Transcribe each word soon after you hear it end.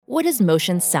What does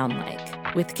motion sound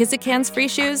like? With Kizik hands-free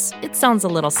shoes, it sounds a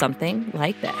little something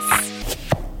like this.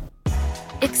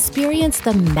 Experience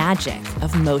the magic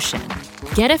of motion.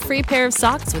 Get a free pair of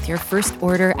socks with your first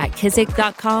order at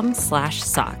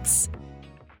kizik.com/socks.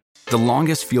 The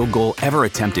longest field goal ever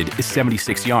attempted is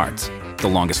 76 yards. The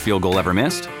longest field goal ever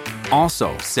missed?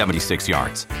 Also 76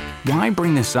 yards. Why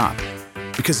bring this up?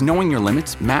 Because knowing your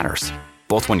limits matters,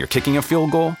 both when you're kicking a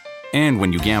field goal and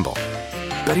when you gamble.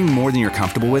 Betting more than you're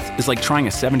comfortable with is like trying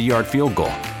a 70-yard field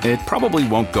goal. It probably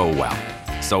won't go well.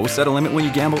 So set a limit when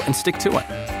you gamble and stick to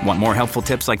it. Want more helpful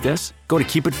tips like this? Go to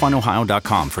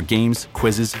keepitfunohio.com for games,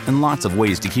 quizzes, and lots of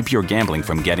ways to keep your gambling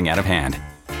from getting out of hand.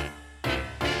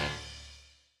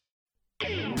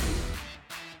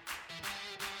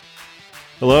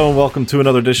 Hello and welcome to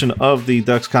another edition of the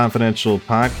Ducks Confidential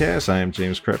podcast. I am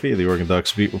James Creppy, the Oregon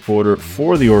Ducks beat reporter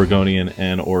for the Oregonian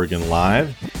and Oregon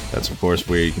Live. That's, of course,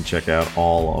 where you can check out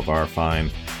all of our fine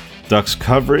Ducks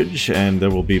coverage, and there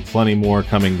will be plenty more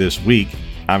coming this week.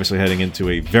 Obviously heading into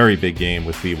a very big game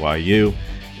with BYU,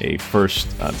 a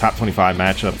first top 25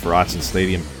 matchup for Autzen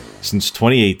Stadium since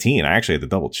 2018. I actually had to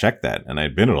double check that, and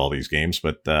I'd been at all these games,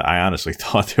 but I honestly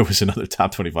thought there was another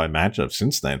top 25 matchup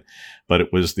since then. But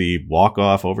it was the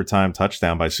walk-off overtime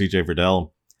touchdown by C.J.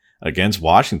 Verdell against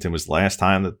Washington was the last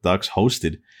time that the Ducks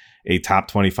hosted a top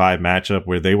 25 matchup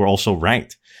where they were also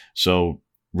ranked. So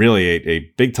really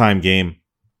a big-time game.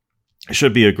 It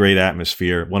should be a great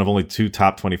atmosphere. One of only two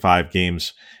top 25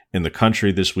 games in the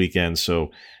country this weekend.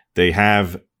 So they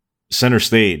have center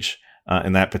stage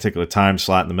in that particular time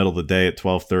slot in the middle of the day at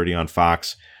 12:30 on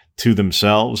Fox to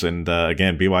themselves. And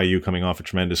again, BYU coming off a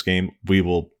tremendous game. We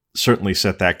will certainly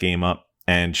set that game up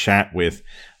and chat with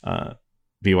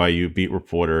BYU beat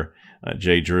reporter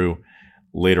Jay Drew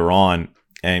later on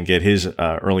and get his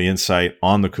early insight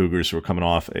on the Cougars, who are coming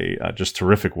off a just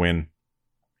terrific win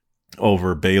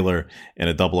over Baylor in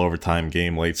a double overtime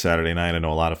game late Saturday night. I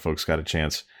know a lot of folks got a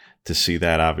chance to see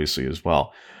that, obviously, as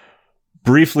well.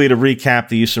 Briefly to recap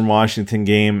the Eastern Washington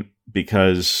game,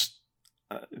 because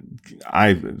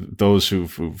those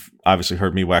who've obviously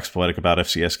heard me wax poetic about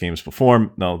FCS games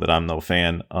before know that I'm no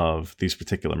fan of these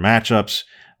particular matchups.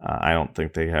 I don't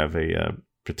think they have a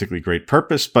particularly great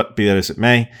purpose, but be that as it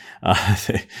may,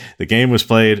 the game was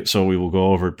played, so we will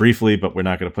go over it briefly, but we're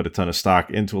not going to put a ton of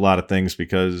stock into a lot of things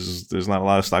because there's not a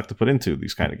lot of stock to put into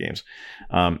these kind of games.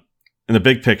 In the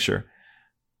big picture,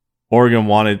 Oregon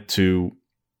wanted to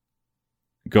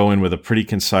go in with a pretty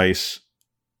concise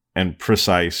and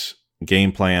precise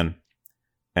game plan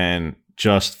and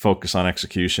just focus on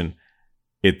execution.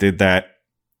 It did that.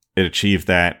 It achieved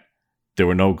that. There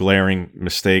were no glaring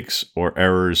mistakes or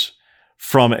errors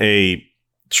from a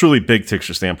truly big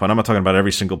picture standpoint. I'm not talking about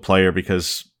every single player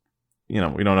because, we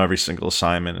don't know every single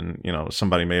assignment and,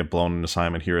 somebody may have blown an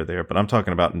assignment here or there, but I'm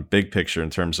talking about in big picture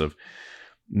in terms of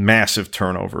massive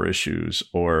turnover issues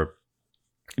or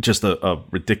just a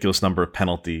ridiculous number of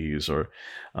penalties or,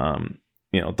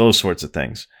 those sorts of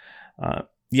things.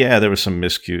 Yeah, there were some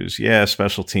miscues. Yeah,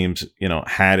 special teams,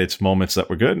 had its moments that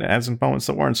were good and had some moments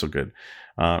that weren't so good.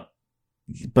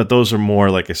 But those are more,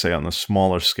 like I say, on the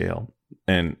smaller scale.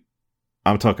 And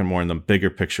I'm talking more in the bigger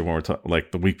picture when we're talking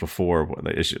like the week before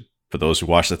the issue. For those who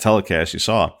watched the telecast, you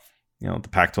saw, the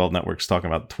Pac-12 network's talking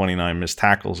about 29 missed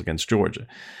tackles against Georgia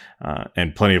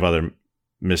and plenty of other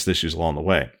missed issues along the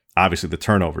way. Obviously, the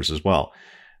turnovers as well.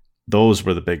 Those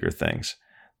were the bigger things.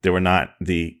 They were not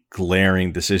the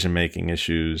glaring decision-making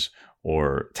issues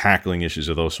or tackling issues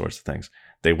or those sorts of things.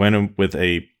 They went in with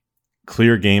a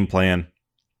clear game plan.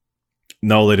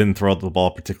 No, they didn't throw the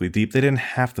ball particularly deep. They didn't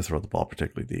have to throw the ball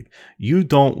particularly deep. You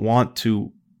don't want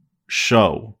to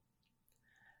show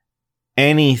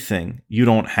anything you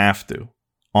don't have to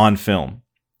on film.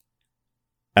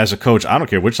 As a coach, I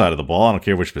don't care which side of the ball. I don't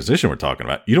care which position we're talking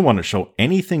about. You don't want to show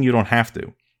anything you don't have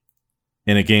to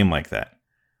in a game like that.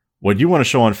 What you want to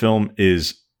show on film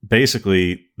is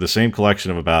basically the same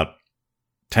collection of about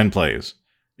 10 plays,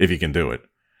 if you can do it.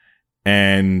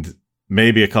 And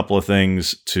maybe a couple of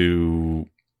things to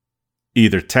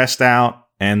either test out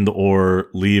and or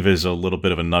leave as a little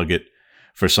bit of a nugget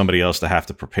for somebody else to have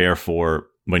to prepare for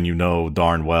when you know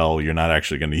darn well you're not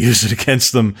actually going to use it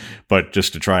against them, but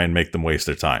just to try and make them waste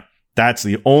their time. That's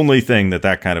the only thing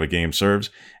that kind of a game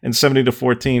serves. And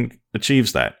 70-14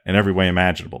 achieves that in every way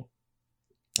imaginable.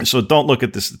 So don't look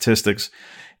at the statistics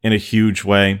in a huge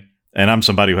way. And I'm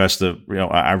somebody who has to,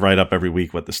 I write up every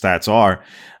week what the stats are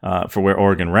for where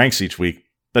Oregon ranks each week.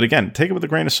 But again, take it with a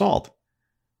grain of salt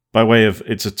by way of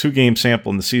it's a 2-game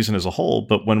sample in the season as a whole.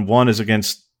 But when one is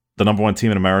against the number one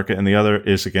team in America and the other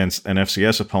is against an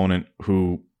FCS opponent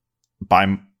who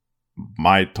by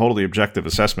my totally objective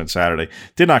assessment Saturday,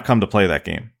 did not come to play that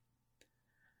game.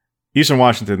 Eastern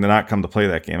Washington did not come to play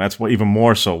that game. That's even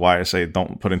more so why I say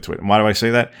don't put into it. And why do I say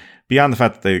that? Beyond the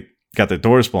fact that they got their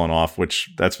doors blown off, which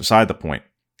that's beside the point.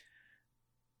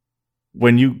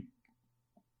 When you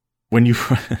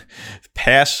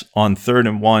pass on 3rd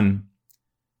and 1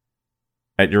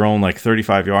 at your own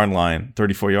 34-yard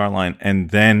line, and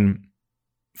then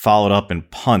followed up and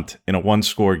punt in a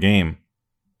 1-score game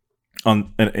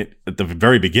at the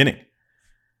very beginning.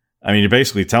 I mean, you're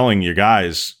basically telling your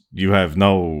guys you have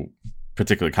no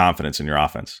particular confidence in your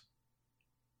offense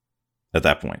at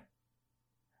that point.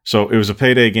 So it was a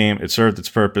payday game. It served its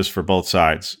purpose for both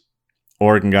sides.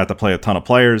 Oregon got to play a ton of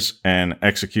players and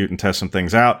execute and test some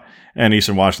things out. And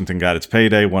Eastern Washington got its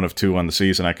payday, 1 of 2 on the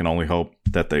season. I can only hope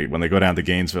that when they go down to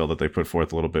Gainesville, that they put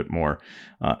forth a little bit more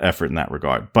effort in that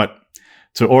regard. But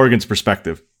to Oregon's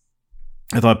perspective,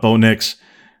 I thought Bo Nix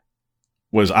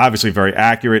was obviously very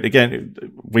accurate. Again,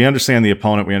 we understand the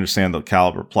opponent. We understand the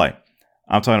caliber of play.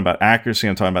 I'm talking about accuracy.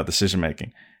 I'm talking about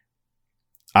decision-making.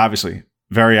 Obviously,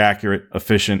 very accurate,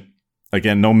 efficient.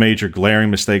 Again, no major glaring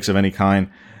mistakes of any kind.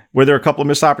 Were there a couple of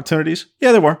missed opportunities?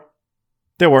 Yeah, there were.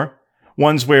 There were.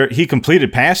 Ones where he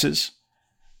completed passes.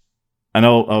 I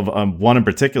know of one in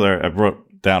particular. I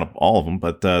wrote down all of them,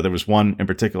 but there was one in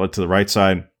particular to the right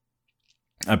side.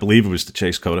 I believe it was to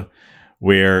Chase Cota,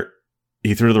 where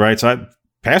he threw to the right side.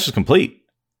 Pass was complete.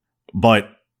 But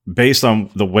based on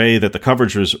the way that the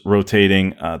coverage was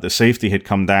rotating, the safety had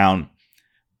come down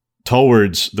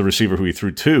towards the receiver who he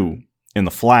threw to in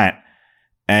the flat.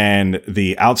 And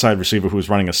the outside receiver who was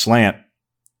running a slant,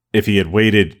 if he had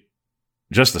waited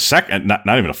just a second, not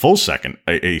even a full second,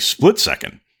 a split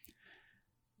second,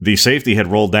 the safety had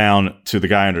rolled down to the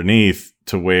guy underneath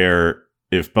to where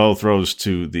if Bo throws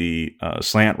to the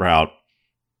slant route,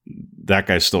 that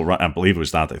guy's still running. I believe it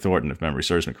was Dante Thornton, if memory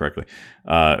serves me correctly.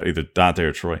 Either Dante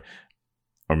or Troy,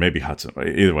 or maybe Hudson.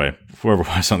 Either way, whoever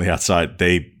was on the outside,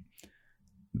 they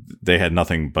had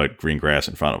nothing but green grass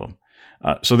in front of them.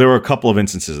 So there were a couple of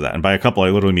instances of that. And by a couple, I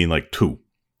literally mean 2.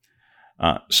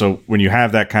 So when you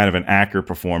have that kind of an accurate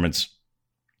performance,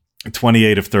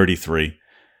 28 of 33,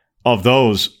 of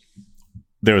those,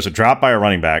 there was a drop by a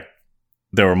running back.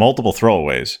 There were multiple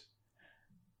throwaways.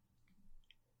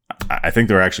 I think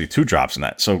there were actually 2 drops in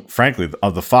that. So frankly,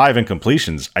 of the 5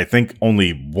 incompletions, I think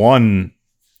only 1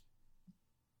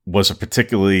 was a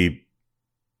particularly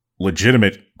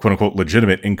legitimate, quote unquote,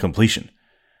 legitimate incompletion.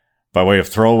 By way of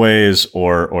throwaways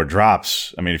or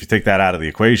drops. I mean, if you take that out of the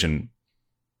equation,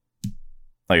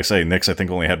 like I say, Nix, I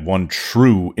think, only had 1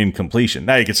 true incompletion.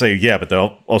 Now you could say, yeah, but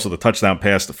also the touchdown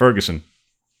pass to Ferguson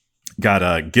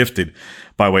got gifted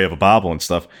by way of a bobble and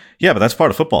stuff. Yeah, but that's part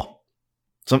of football.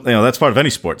 That's part of any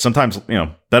sport. Sometimes,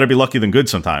 better be lucky than good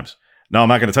sometimes. No, I'm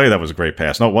not going to tell you that was a great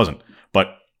pass. No, it wasn't. But,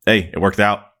 hey, it worked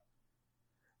out.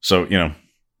 So,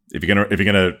 if you're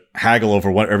gonna haggle over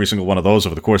every single one of those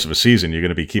over the course of a season, you're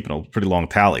gonna be keeping a pretty long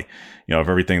tally, of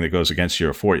everything that goes against you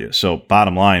or for you. So,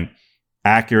 bottom line,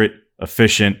 accurate,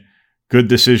 efficient, good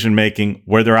decision making.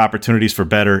 Were there opportunities for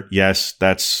better? Yes,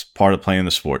 that's part of playing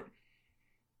the sport.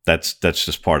 That's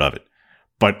just part of it.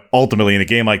 But ultimately, in a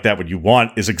game like that, what you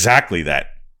want is exactly that.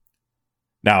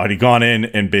 Now, had he gone in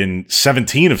and been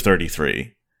 17 of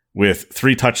 33 with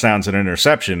 3 touchdowns and an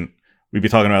interception, we'd be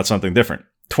talking about something different.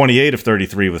 28 of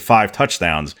 33 with 5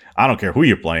 touchdowns. I don't care who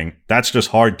you're playing. That's just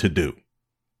hard to do.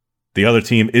 The other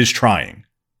team is trying.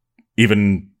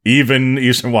 Even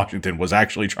Eastern Washington was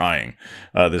actually trying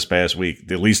this past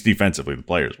week, at least defensively, the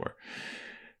players were.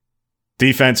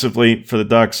 Defensively for the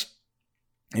Ducks,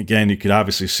 again, you could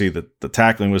obviously see that the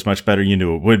tackling was much better. You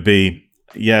knew it would be.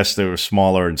 Yes, there were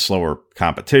smaller and slower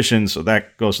competition, so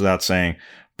that goes without saying.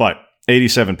 But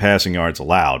 87 passing yards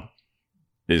allowed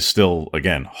is still,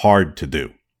 again, hard to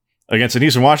do against an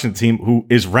Eastern Washington team who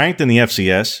is ranked in the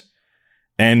FCS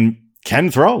and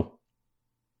can throw.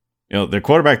 Their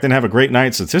quarterback didn't have a great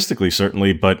night statistically,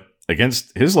 certainly, but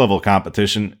against his level of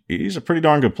competition, he's a pretty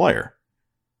darn good player,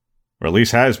 or at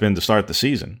least has been to start the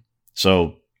season.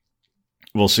 So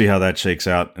we'll see how that shakes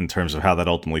out in terms of how that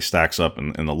ultimately stacks up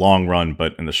in the long run,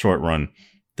 but in the short run,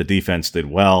 the defense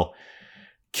did well.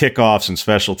 Kickoffs and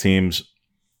special teams,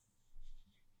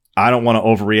 I don't want to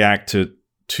overreact to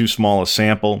too small a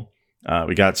sample.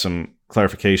 We got some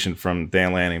clarification from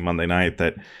Dan Lanning Monday night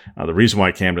that the reason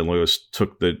why Camden Lewis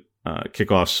took the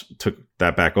kickoffs, took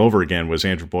that back over again, was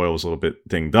Andrew Boyle was a little bit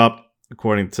dinged up,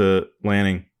 according to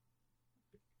Lanning.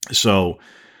 So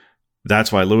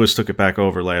that's why Lewis took it back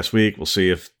over last week. We'll see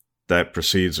if that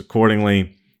proceeds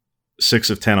accordingly. 6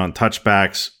 of 10 on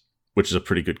touchbacks, which is a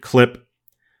pretty good clip.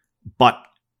 But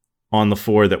on the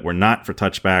 4 that were not for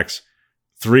touchbacks,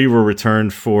 3 were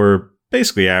returned for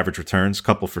basically average returns, a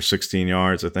couple for 16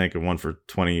 yards, I think, and one for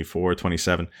 24,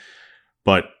 27.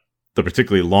 But the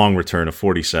particularly long return of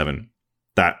 47,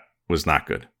 that was not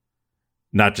good.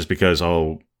 Not just because, it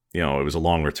was a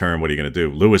long return. What are you going to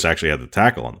do? Lewis actually had the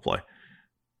tackle on the play.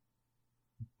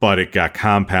 But it got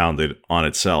compounded on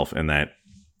itself in that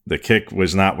the kick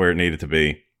was not where it needed to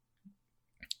be.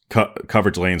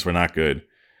 Coverage lanes were not good.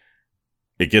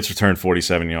 It gets returned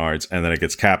 47 yards, and then it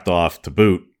gets capped off to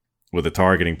boot with a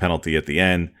targeting penalty at the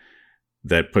end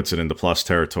that puts it into plus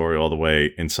territory all the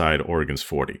way inside Oregon's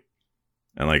 40.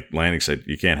 And like Lanning said,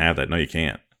 you can't have that. No, you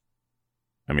can't.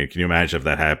 I mean, can you imagine if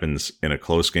that happens in a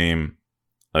close game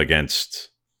against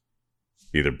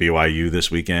either BYU this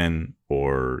weekend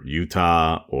or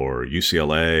Utah or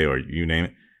UCLA or you name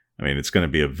it? I mean, it's going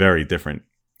to be a very different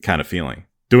kind of feeling.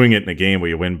 Doing it in a game where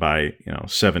you win by,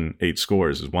 7, 8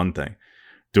 scores is one thing.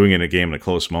 Doing it in a game in a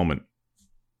close moment,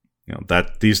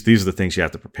 that these are the things you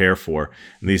have to prepare for,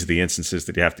 and these are the instances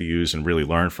that you have to use and really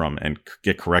learn from and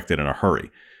get corrected in a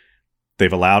hurry.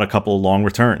 They've allowed a couple of long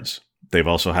returns. They've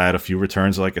also had a few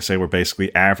returns, like I say, were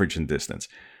basically average in distance.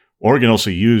 Oregon also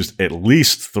used at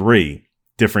least 3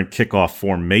 different kickoff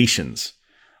formations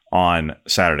on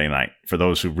Saturday night, for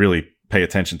those who really pay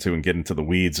attention to and get into the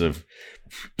weeds of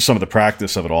some of the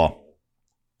practice of it all,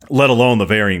 let alone the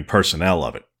varying personnel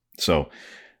of it. So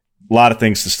a lot of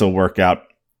things to still work out.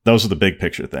 Those are the big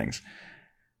picture things.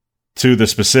 To the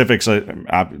specifics,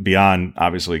 beyond,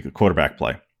 obviously, the quarterback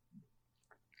play.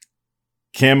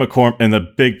 Cam McCormick, in the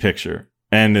big picture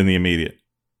and in the immediate,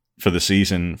 for the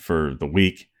season, for the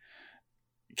week,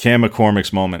 Cam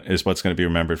McCormick's moment is what's going to be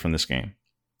remembered from this game.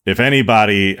 If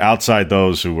anybody outside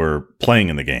those who were playing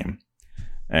in the game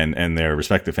and their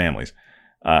respective families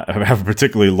have a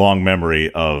particularly long memory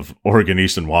of Oregon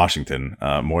Eastern Washington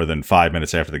more than 5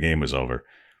 minutes after the game was over,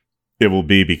 it will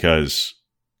be because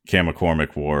Cam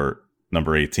McCormick wore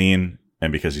number 18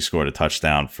 and because he scored a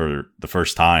touchdown for the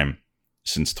first time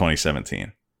since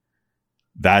 2017.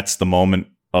 That's the moment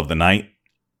of the night.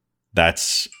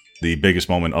 That's the biggest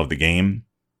moment of the game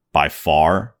by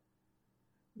far.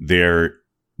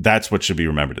 That's what should be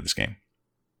remembered of this game.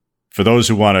 For those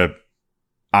who want to,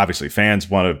 obviously fans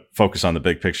want to focus on the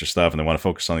big picture stuff and they want to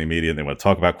focus on the immediate and they want to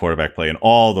talk about quarterback play and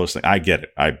all those things. I get it.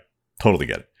 I totally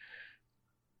get it.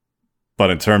 But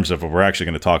in terms of what we're actually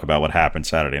going to talk about, what happened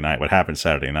Saturday night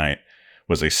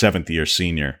was a 7th-year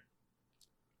senior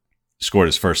scored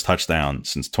his first touchdown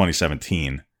since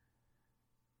 2017,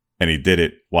 and he did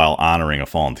it while honoring a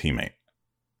fallen teammate.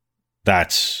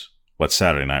 That's what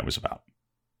Saturday night was about.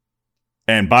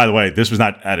 And by the way, this was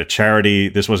not at a charity.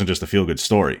 This wasn't just a feel-good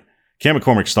story. Cam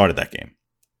McCormick started that game,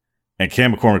 and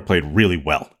Cam McCormick played really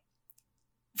well.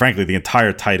 Frankly, the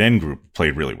entire tight end group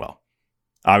played really well.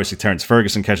 Obviously, Terrence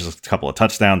Ferguson catches a couple of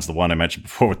touchdowns, the one I mentioned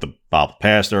before with the bobble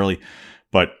pass early,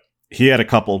 but he had a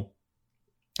couple.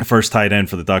 First tight end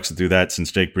for the Ducks to do that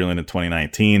since Jake Breland in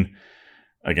 2019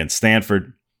 against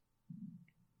Stanford.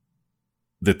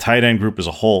 The tight end group as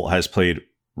a whole has played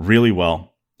really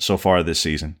well so far this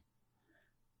season.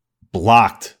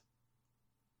 Blocked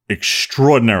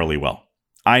extraordinarily well.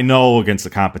 I know against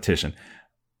the competition.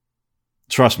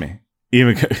 Trust me,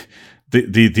 even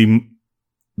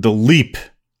the leap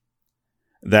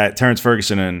that Terrence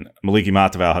Ferguson and Maliki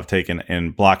Mataval have taken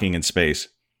in blocking in space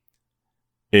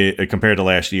compared to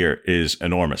last year is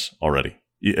enormous already.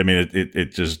 I mean,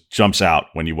 it just jumps out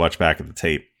when you watch back at the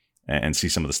tape and see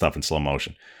some of the stuff in slow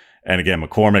motion. And again,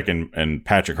 McCormick and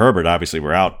Patrick Herbert obviously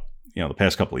were out, the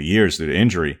past couple of years due to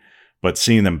injury, but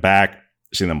seeing them back,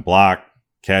 seeing them block,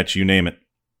 catch, you name it,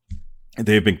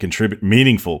 they've been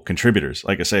meaningful contributors.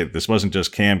 Like I say, this wasn't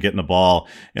just Cam getting the ball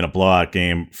in a blowout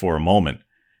game for a moment.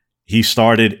 He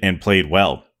started and played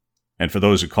well. And for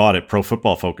those who caught it, Pro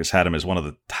Football Focus had him as one of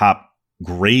the top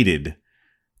graded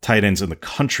tight ends in the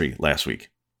country last week.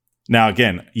 Now,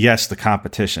 again, yes, the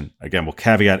competition. Again, we'll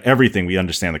caveat everything. We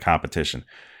understand the competition.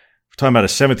 We're talking about a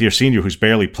 7th-year senior who's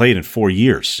barely played in 4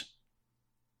 years.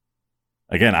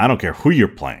 Again, I don't care who you're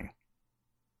playing.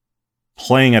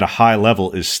 Playing at a high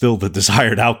level is still the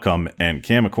desired outcome, and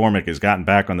Cam McCormick has gotten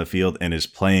back on the field and is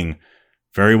playing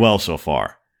very well so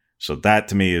far. So that,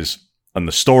 to me, is on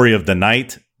the story of the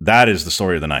night. That is the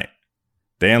story of the night.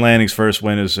 Dan Lanning's first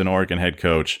win as an Oregon head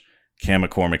coach, Cam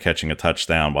McCormick catching a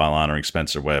touchdown while honoring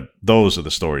Spencer Webb. Those are the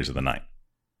stories of the night.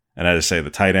 And as I say, the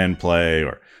tight end play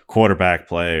or quarterback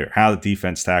play or how the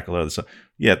defense tackled other stuff,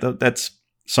 that's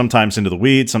sometimes into the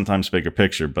weeds, sometimes bigger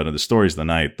picture. But in the stories of the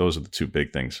night, those are the two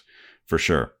big things for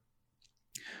sure.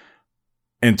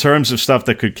 In terms of stuff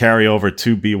that could carry over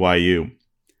to BYU,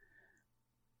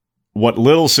 what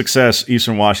little success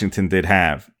Eastern Washington did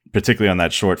have particularly on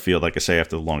that short field, like I say,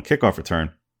 after the long kickoff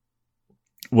return,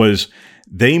 was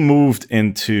they moved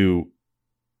into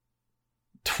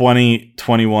 20,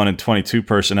 21, and 22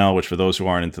 personnel, which for those who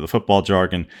aren't into the football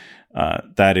jargon,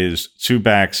 that is 2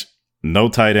 backs, no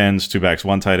tight ends, 2 backs,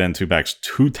 1 tight end, 2 backs,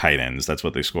 2 tight ends. That's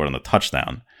what they scored on the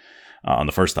touchdown, on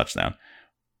the first touchdown.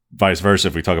 Vice versa,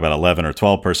 if we talk about 11 or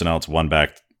 12 personnel, it's 1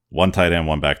 back, 1 tight end,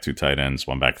 1 back, 2 tight ends,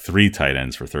 1 back, 3 tight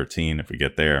ends for 13 if we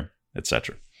get there,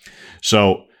 etc.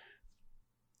 So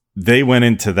they went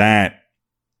into that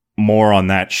more on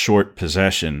that short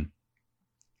possession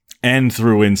and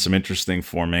threw in some interesting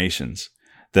formations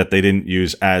that they didn't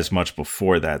use as much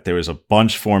before that. There was a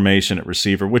bunch formation at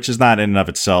receiver, which is not in and of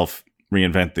itself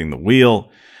reinventing the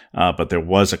wheel, but there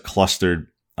was a clustered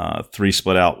 3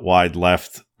 split out wide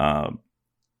left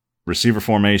receiver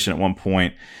formation at one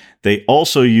point. They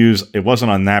also use, it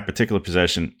wasn't on that particular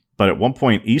possession, but at one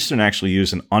point Eastern actually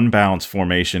used an unbalanced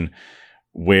formation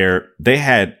where they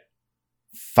had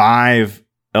 5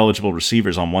 eligible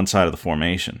receivers on one side of the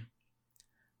formation,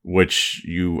 which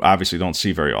you obviously don't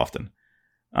see very often.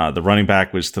 The running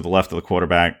back was to the left of the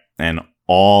quarterback, and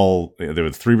there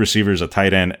were 3 receivers, a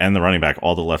tight end, and the running back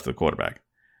all to the left of the quarterback.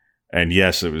 And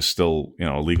yes, it was still,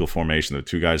 a legal formation. There were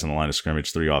 2 guys on the line of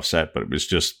scrimmage, 3 offset, but it was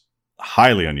just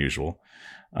highly unusual.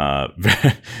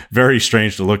 Very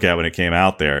strange to look at when it came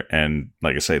out there. And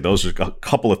like I say, those are a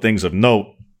couple of things of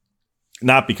note,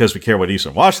 not because we care what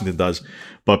Eastern Washington does,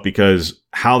 but because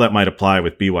how that might apply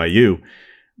with BYU.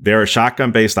 They're a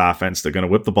shotgun-based offense. They're going to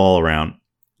whip the ball around.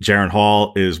 Jaron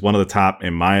Hall is one of the top,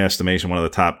 in my estimation, one of the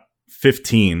top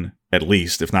 15, at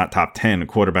least, if not top 10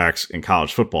 quarterbacks in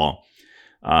college football.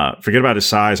 Forget about his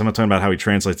size. I'm not talking about how he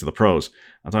translates to the pros.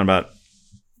 I'm talking about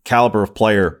caliber of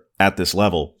player at this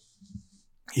level.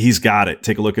 He's got it.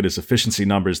 Take a look at his efficiency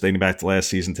numbers dating back to last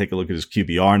season. Take a look at his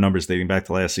QBR numbers dating back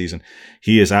to last season.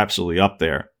 He is absolutely up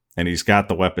there, and he's got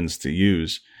the weapons to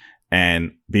use.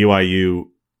 And BYU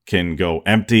can go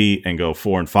empty and go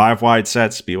 4 and 5 wide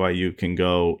sets. BYU can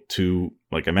go to,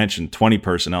 like I mentioned, 20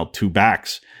 personnel, 2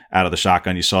 backs out of the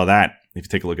shotgun. You saw that if you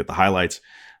take a look at the highlights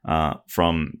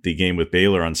from the game with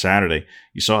Baylor on Saturday.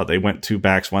 You saw it. They went 2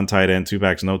 backs, 1 tight end, 2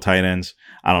 backs, no tight ends.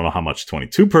 I don't know how much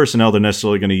 22 personnel they're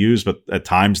necessarily going to use, but at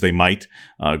times they might,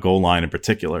 goal line in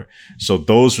particular. So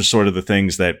those are sort of the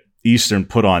things that Eastern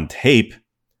put on tape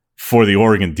for the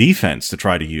Oregon defense to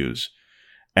try to use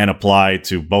and apply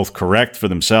to both correct for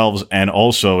themselves, and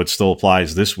also it still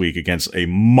applies this week against a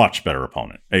much better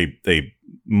opponent, a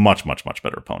much, much, much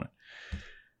better opponent.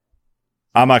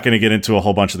 I'm not going to get into a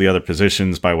whole bunch of the other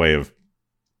positions by way of,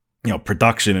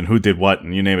 production and who did what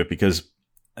and you name it, because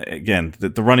again,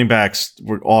 the running backs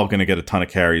were all going to get a ton of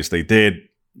carries. They did.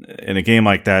 In a game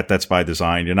like that, that's by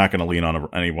design. You're not going to lean on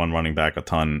any one running back a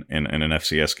ton in an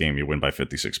FCS game. You win by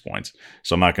 56 points.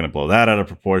 So I'm not going to blow that out of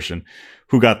proportion.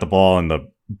 Who got the ball and the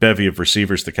bevy of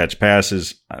receivers to catch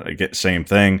passes? I get same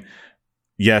thing.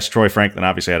 Yes, Troy Franklin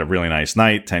obviously had a really nice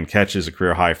night. 10 catches, a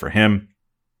career high for him.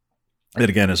 And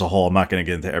again, as a whole, I'm not going to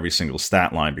get into every single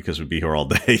stat line because we'd be here all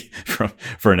day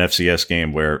for an FCS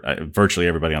game where virtually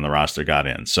everybody on the roster got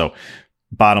in. So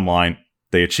bottom line,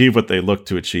 they achieved what they looked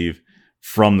to achieve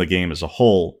from the game as a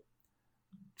whole,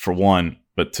 for one.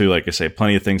 But two, like I say,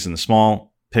 plenty of things in the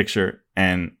small picture,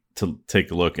 and to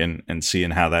take a look and see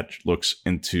how that looks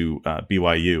into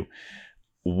BYU.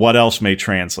 What else may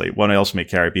translate? What else may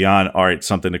carry beyond? All right,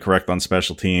 something to correct on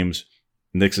special teams.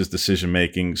 Nix's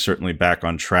decision-making certainly back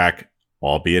on track,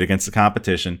 albeit against the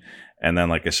competition. And then,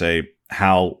 like I say,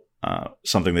 how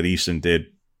something that Easton did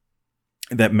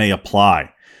that may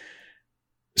apply.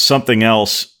 Something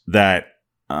else that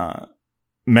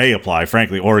may apply,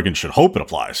 frankly, Oregon should hope it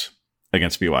applies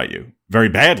against BYU. Very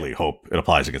badly hope it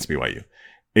applies against BYU.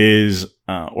 Is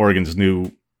Oregon's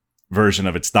new version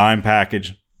of its dime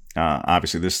package.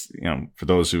 Obviously, this, for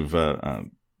those who've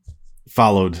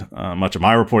followed much of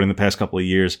my reporting the past couple of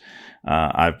years,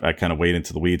 I kind of wade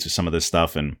into the weeds with some of this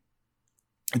stuff and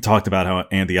talked about how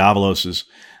Andy Avalos's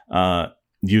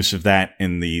use of that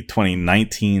in the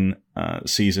 2019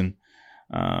 season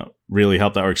really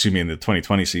helped out, or excuse me, in the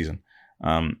 2020 season.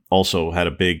 Also had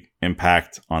a big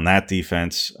impact on that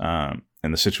defense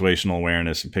and the situational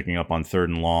awareness and picking up on 3rd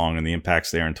and long and the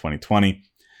impacts there in 2020.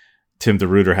 Tim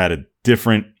DeRuyter had a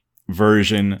different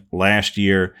version last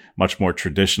year, much more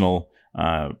traditional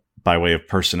by way of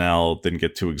personnel, didn't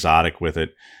get too exotic with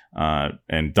it.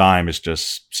 And dime is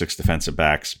just 6 defensive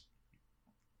backs.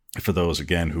 For those,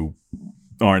 again, who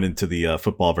aren't into the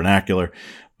football vernacular.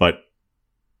 But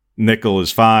nickel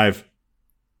is 5,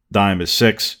 dime is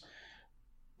 6.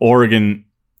 Oregon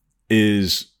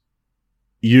is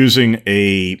using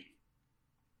a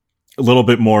a little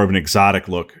bit more of an exotic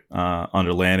look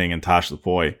under Lanning and Tosh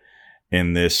Lupoi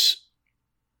in this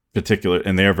particular,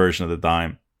 in their version of the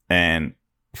dime. And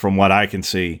from what I can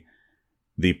see,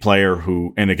 the player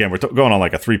who, and again, we're going on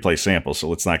like a 3-play sample, so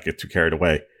let's not get too carried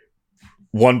away.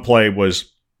 One play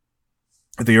was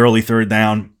the early third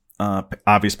down,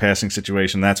 obvious passing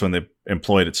situation. That's when they've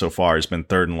employed it so far, has been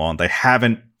 3rd and long. They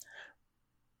haven't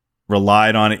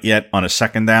relied on it yet on a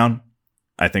 2nd down.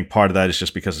 I think part of that is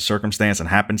just because of circumstance and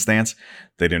happenstance.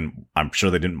 I'm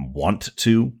sure they didn't want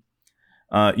to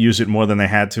use it more than they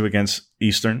had to against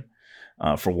Eastern,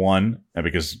 for one, and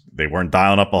because they weren't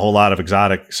dialing up a whole lot of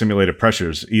exotic simulated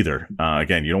pressures either.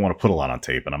 Again, you don't want to put a lot on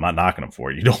tape, and I'm not knocking them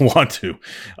for it. You don't want to.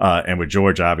 And with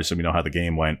Georgia, obviously, we know how the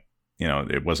game went.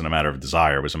 It wasn't a matter of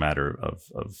desire. It was a matter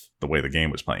of the way the game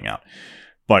was playing out.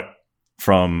 But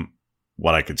from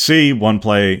what I could see, one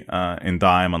play in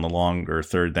dime on the longer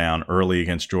 3rd down early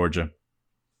against Georgia,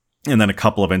 and then a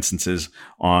couple of instances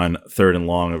on 3rd and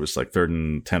long. It was like 3rd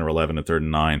and 10 or 11 and 3rd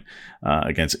and 9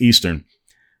 against Eastern.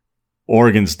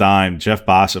 Oregon's dime, Jeff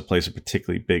Bossa plays a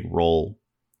particularly big role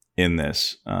in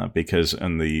this because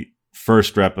in the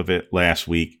first rep of it last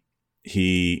week,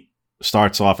 he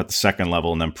starts off at the 2nd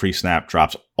level and then pre-snap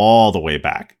drops all the way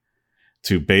back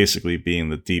to basically being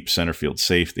the deep center field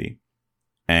safety.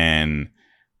 And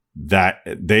that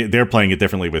they're playing it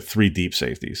differently with 3 deep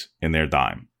safeties in their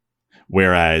dime.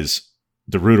 Whereas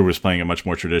DeRuiter was playing it much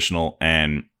more traditional,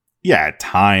 and yeah, at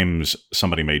times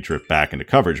somebody may drift back into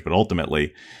coverage, but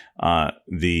ultimately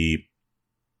the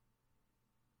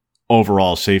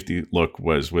overall safety look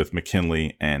was with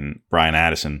McKinley and Brian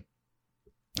Addison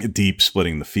deep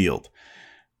splitting the field.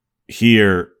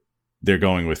 Here, they're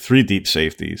going with 3 deep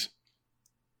safeties.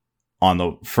 On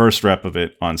the first rep of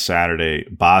it on Saturday,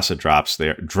 Bossa drops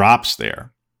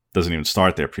there, doesn't even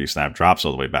start there pre-snap, drops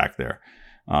all the way back there,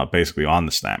 basically on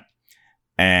the snap.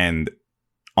 And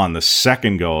on the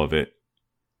second go of it,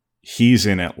 he's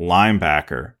in at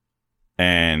linebacker,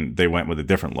 and they went with a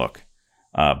different look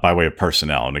by way of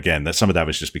personnel. And again, some of that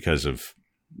was just because of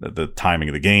the timing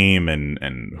of the game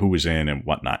and who was in and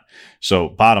whatnot. So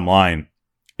bottom line,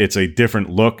 it's a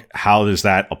different look. How does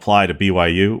that apply to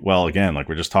BYU? Well, again, like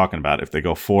we're just talking about, if they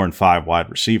go 4 and 5 wide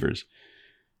receivers,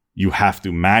 you have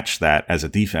to match that as a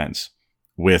defense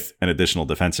with an additional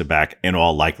defensive back in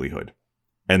all likelihood.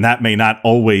 And that may not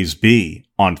always be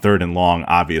on 3rd and long,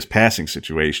 obvious passing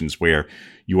situations where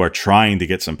you are trying to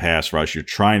get some pass rush. You're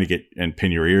trying to get and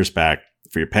pin your ears back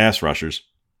for your pass rushers.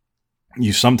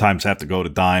 You sometimes have to go to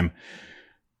dime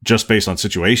just based on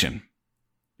situation.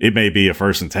 It may be a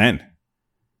 1st and 10.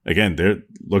 Again,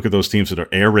 look at those teams that are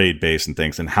air raid based and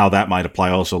things, and how that might apply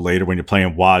also later when you're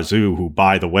playing Wazoo, who,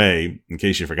 by the way, in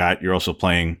case you forgot, you're also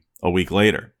playing a week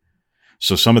later.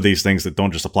 So some of these things that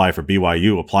don't just apply for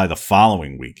BYU apply the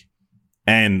following week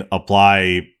and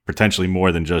apply potentially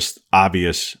more than just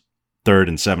obvious 3rd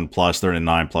and 7 plus, 3rd and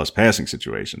 9 plus passing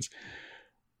situations.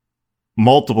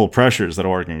 Multiple pressures that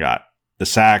Oregon got. The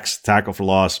sacks, tackle for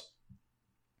loss,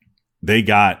 they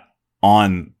got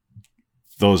on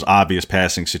those obvious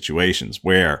passing situations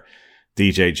where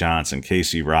DJ Johnson,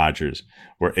 Casey Rogers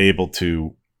were able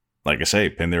to, like I say,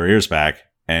 pin their ears back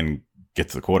and get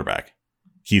to the quarterback.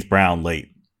 Keith Brown late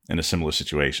in a similar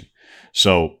situation.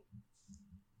 So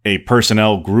a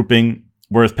personnel grouping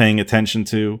worth paying attention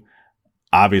to.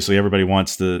 Obviously, everybody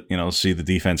wants to, see the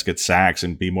defense get sacks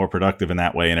and be more productive in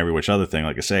that way and every which other thing.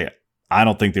 Like I say, I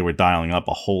don't think they were dialing up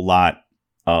a whole lot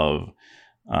of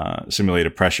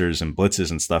simulated pressures and blitzes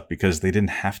and stuff because they didn't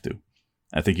have to.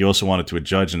 I think you also wanted to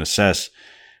judge and assess,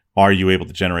 are you able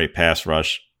to generate pass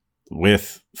rush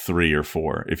with 3 or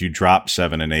 4? If you drop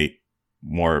 7 and 8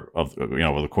 more of,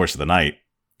 over the course of the night,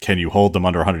 can you hold them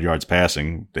under 100 yards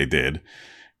passing? They did.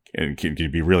 And can you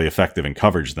be really effective in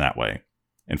coverage that way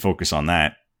and focus on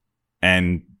that?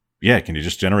 And yeah, can you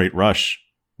just generate rush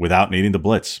without needing to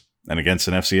blitz? And against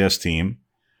an FCS team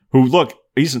who, look,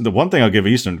 Eastern, the one thing I'll give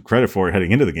Eastern credit for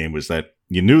heading into the game was that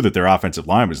you knew that their offensive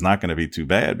line was not going to be too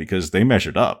bad because they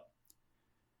measured up.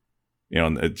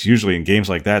 And it's usually in games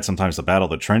like that, sometimes the battle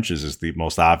of the trenches is the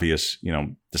most obvious,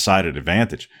 decided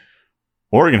advantage.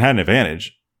 Oregon had an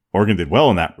advantage. Oregon did well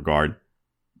in that regard.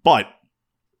 But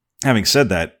having said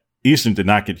that, Eastern did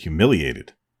not get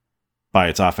humiliated by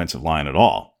its offensive line at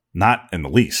all. Not in the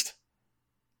least.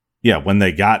 Yeah, when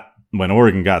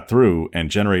Oregon got through and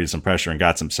generated some pressure and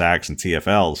got some sacks and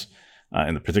TFLs,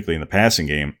 particularly in the passing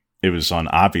game, it was on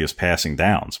obvious passing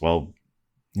downs. Well,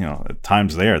 at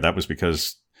times that was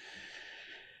because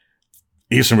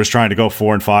Eastern was trying to go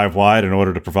 4 and 5 wide in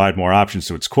order to provide more options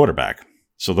to its quarterback.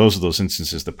 So those are those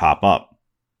instances that pop up.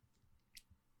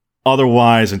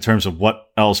 Otherwise, in terms of what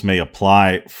else may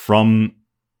apply from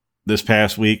this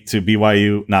past week to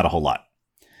BYU? Not a whole lot.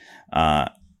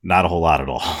 Not a whole lot at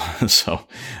all. So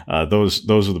those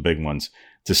are the big ones.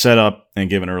 To set up and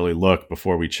give an early look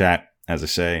before we chat, as I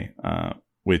say,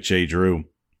 with Jay Drew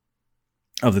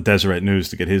of the Deseret News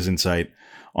to get his insight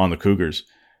on the Cougars.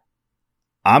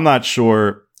 I'm not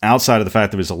sure, outside of the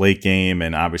fact that it was a late game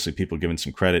and obviously people giving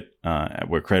some credit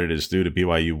where credit is due to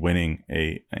BYU winning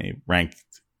a ranked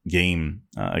game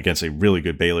against a really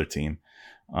good Baylor team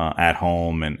at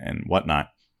home and whatnot.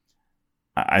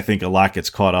 I think a lot gets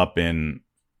caught up in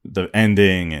the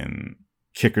ending and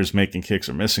kickers making kicks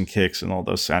or missing kicks and all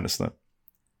those kind of stuff.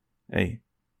 Hey,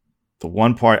 the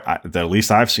one part that at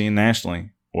least I've seen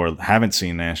nationally or haven't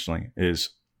seen nationally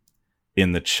is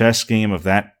in the chess game of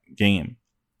that game,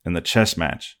 in the chess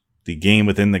match, the game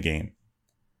within the game,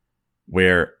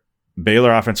 where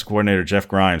Baylor offensive coordinator Jeff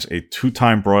Grimes, a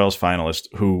two-time Broyles finalist,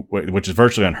 which is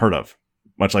virtually unheard of,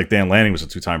 much like Dan Lanning was a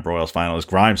two-time Broyles finalist,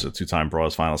 Grimes is a two-time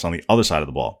Broyles finalist on the other side of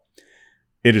the ball.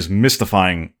 It is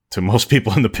mystifying to most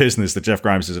people in the business that Jeff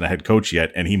Grimes isn't a head coach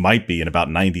yet, and he might be in about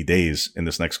 90 days in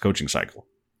this next coaching cycle.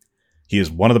 He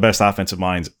is one of the best offensive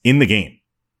minds in the game.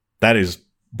 That is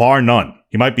bar none.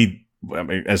 He might be,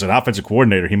 as an offensive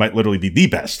coordinator, he might literally be the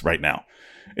best right now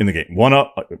in the game. One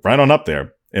up, right on up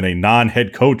there, in a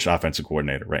non-head coach offensive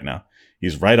coordinator right now.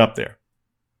 He's right up there.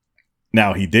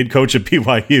 Now, he did coach at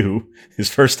BYU. His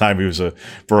first time he was a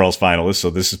Broyles finalist, so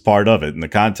this is part of it in the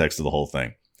context of the whole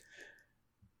thing.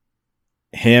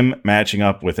 Him matching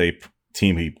up with a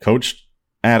team he coached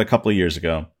at a couple of years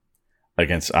ago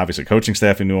against, obviously, coaching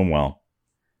staff who knew him well.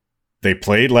 They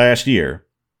played last year,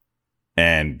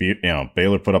 and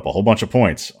Baylor put up a whole bunch of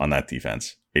points on that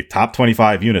defense. A top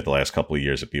 25 unit the last couple of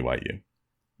years at BYU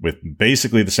with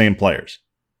basically the same players.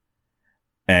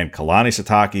 And Kalani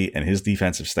Sitake and his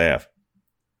defensive staff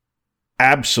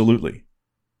absolutely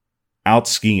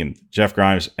out-schemed Jeff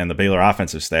Grimes and the Baylor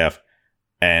offensive staff.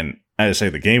 And as I say,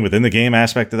 the game within the game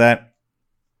aspect of that,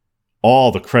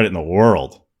 all the credit in the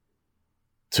world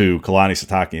to Kalani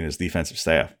Sitake and his defensive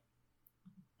staff.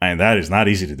 And that is not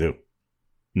easy to do.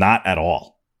 Not at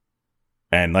all.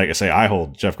 And like I say, I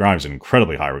hold Jeff Grimes in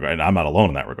incredibly high regard, and I'm not alone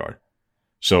in that regard.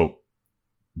 So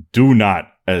do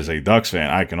not, as a Ducks fan,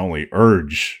 I can only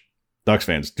urge Ducks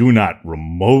fans, do not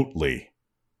remotely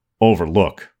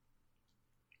overlook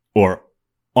or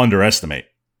underestimate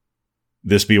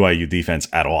this BYU defense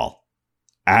at all.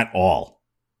 At all.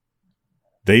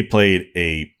 They played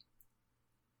a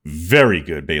very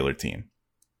good Baylor team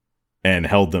and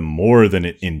held them more than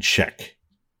in check.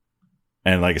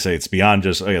 And like I say, it's beyond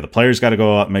just, the players got to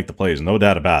go out and make the plays, no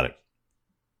doubt about it.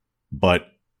 But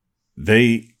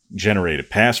they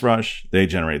generated pass rush. They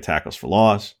generated tackles for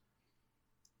loss.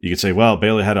 You could say, well,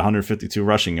 Baylor had 152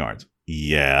 rushing yards.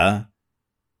 Yeah.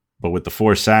 But with the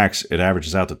 4 sacks, it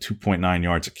averages out to 2.9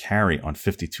 yards a carry on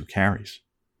 52 carries.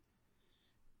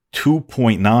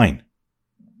 2.9.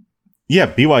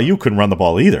 Yeah, BYU couldn't run the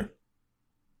ball either.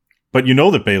 But you know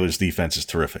that Baylor's defense is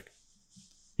terrific.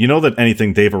 You know that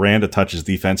anything Dave Aranda touches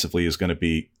defensively is going to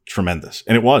be tremendous.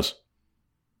 And it was.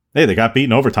 Hey, they got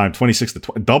beaten overtime,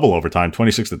 26-20, double overtime,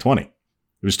 26-20. It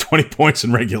was 20 points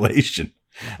in regulation.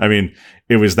 I mean,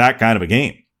 it was that kind of a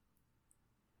game.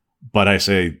 But I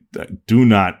say, do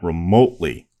not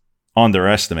remotely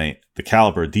underestimate the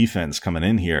caliber of defense coming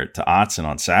in here to Autzen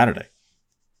on Saturday.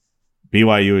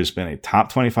 BYU has been a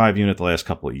top 25 unit the last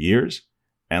couple of years.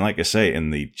 And like I say,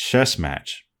 in the chess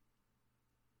match,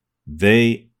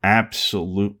 they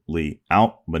absolutely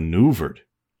outmaneuvered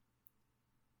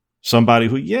somebody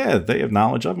who, they have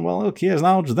knowledge of him. Well, look, he has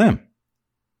knowledge of them.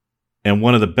 And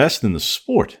one of the best in the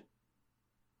sport.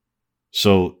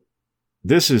 So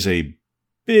this is a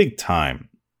big time.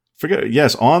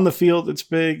 Yes, on the field it's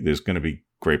big. There's going to be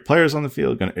great players on the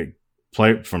field. Going to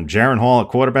play from Jaron Hall at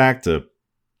quarterback to,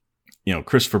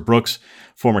 Christopher Brooks,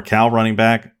 former Cal running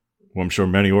back, who I'm sure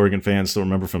many Oregon fans still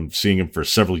remember from seeing him for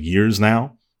several years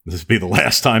now. This will be the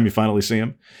last time you finally see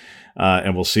him.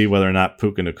 And we'll see whether or not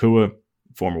Puka Nacua,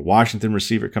 former Washington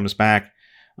receiver, comes back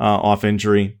off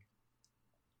injury.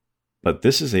 But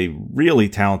this is a really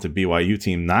talented BYU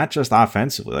team, not just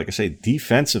offensively. Like I say,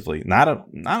 defensively. Not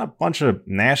a bunch of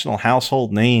national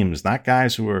household names. Not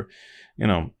guys who are,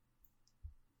 on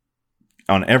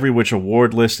every which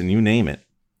award list and you name it.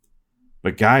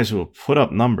 But guys who have put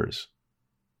up numbers.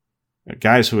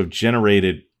 Guys who have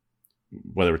generated,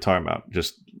 whether we're talking about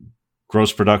just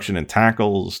gross production and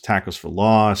tackles for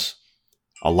loss,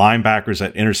 a linebackers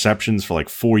at interceptions for like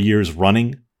 4 years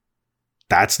running.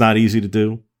 That's not easy to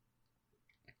do.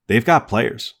 They've got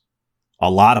players. A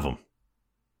lot of them.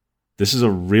 This is a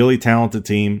really talented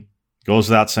team. Goes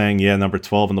without saying, number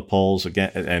 12 in the polls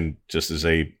again, and just as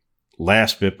a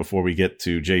last bit before we get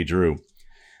to Jay Drew,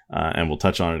 and we'll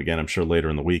touch on it again, I'm sure, later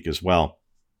in the week as well.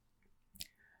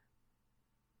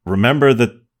 Remember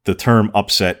that the term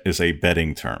upset is a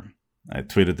betting term. I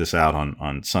tweeted this out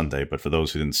on Sunday, but for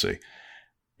those who didn't see,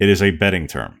 it is a betting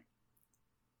term.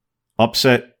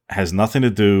 Upset has nothing to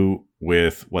do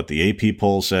with what the AP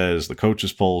poll says, the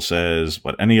coaches poll says,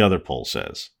 what any other poll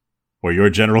says, or your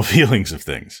general feelings of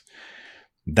things.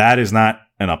 That is not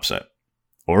an upset.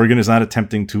 Oregon is not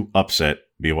attempting to upset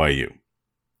BYU.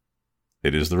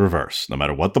 It is the reverse. No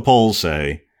matter what the polls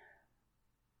say,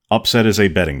 upset is a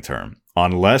betting term,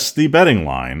 unless the betting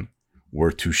line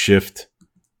were to shift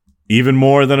even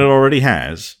more than it already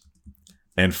has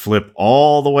and flip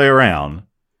all the way around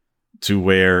to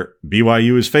where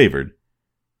BYU is favored.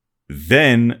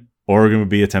 Then Oregon would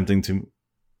be attempting to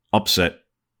upset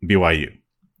BYU.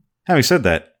 Having said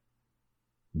that,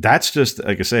 that's just,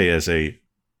 like I say, as an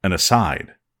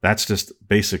aside. That's just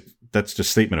basic. That's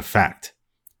just statement of fact.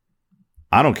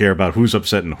 I don't care about who's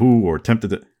upsetting who or tempted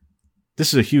to.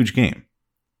 This is a huge game.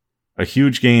 A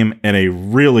huge game and a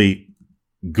really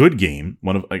good game.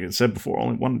 One of, like I said before,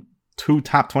 only two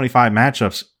top 25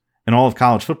 matchups in all of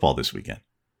college football this weekend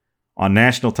on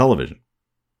national television,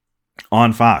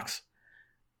 on Fox.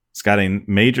 It's got a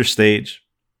major stage,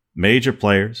 major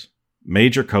players,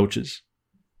 major coaches.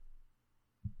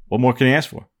 What more can you ask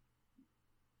for?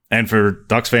 And for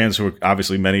Ducks fans who are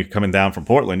obviously many coming down from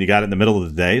Portland, you got it in the middle of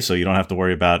the day, so you don't have to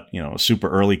worry about, a super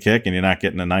early kick, and you're not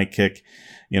getting a night kick,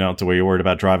 to where you're worried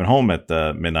about driving home at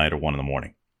midnight or 1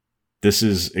 a.m. This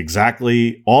is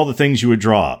exactly all the things you would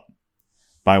draw up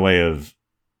by way of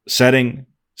setting,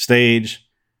 stage,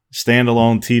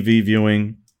 standalone TV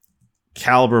viewing,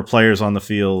 caliber of players on the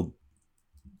field,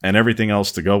 and everything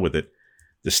else to go with it.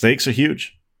 The stakes are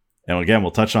huge. And again,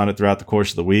 we'll touch on it throughout the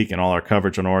course of the week and all our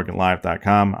coverage on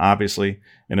OregonLive.com, obviously,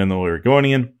 and in the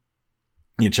Oregonian.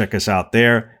 You can check us out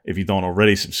there. If you don't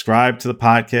already subscribe to the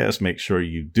podcast, make sure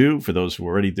you do. For those who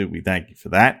already do, we thank you for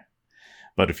that.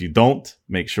 But if you don't,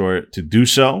 make sure to do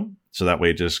so. So that way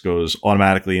it just goes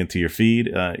automatically into your feed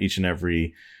each and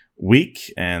every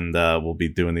week. And we'll be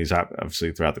doing these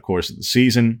obviously throughout the course of the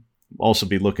season. We'll also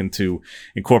be looking to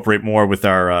incorporate more with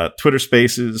our Twitter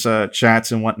Spaces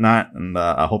chats and whatnot. And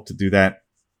I hope to do that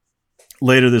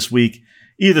later this week,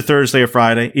 either Thursday or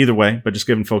Friday, either way. But just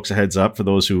giving folks a heads up for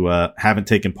those who haven't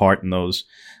taken part in those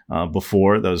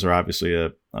before. Those are obviously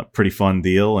a pretty fun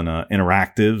deal and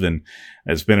interactive, and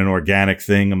it's been an organic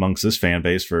thing amongst this fan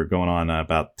base for going on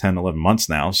about 10, 11 months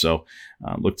now. So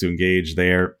look to engage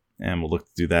there, and we'll look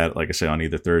to do that, like I say, on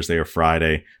either Thursday or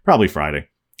Friday, probably Friday.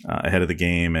 Ahead of the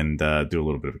game, and do a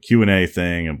little bit of a Q&A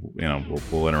thing, and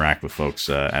we'll interact with folks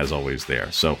as always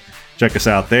there. So check us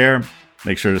out there.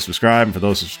 Make sure to subscribe, and for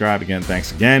those who subscribe, again,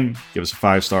 thanks again. Give us a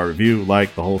 5-star review,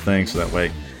 like the whole thing, so that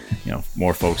way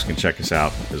more folks can check us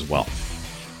out as well.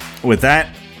 With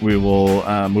that, we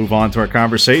will move on to our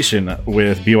conversation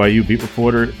with BYU beat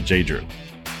reporter Jay Drew.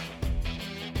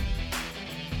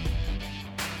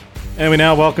 And we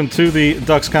now welcome to the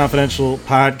Ducks Confidential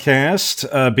podcast,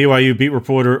 BYU beat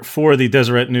reporter for the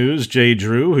Deseret News, Jay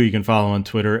Drew, who you can follow on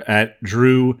Twitter at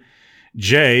DrewJ,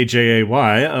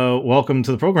 J-A-Y. Welcome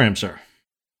to the program, sir.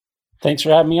 Thanks for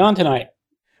having me on tonight.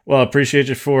 Well, I appreciate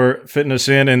you for fitting us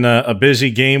in a busy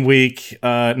game week,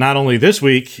 not only this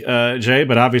week, Jay,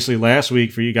 but obviously last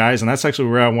week for you guys. And that's actually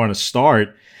where I want to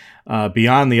start,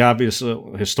 beyond the obvious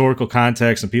historical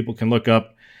context, and people can look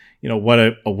up what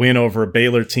a win over a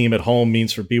Baylor team at home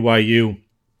means for BYU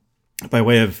by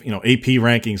way of, AP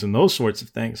rankings and those sorts of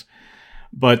things.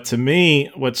 But to me,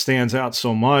 what stands out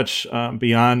so much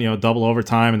beyond, double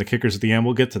overtime and the kickers at the end,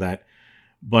 we'll get to that.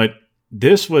 But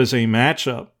this was a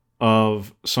matchup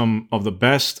of some of the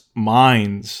best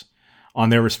minds on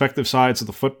their respective sides of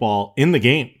the football in the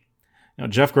game.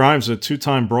 Jeff Grimes, a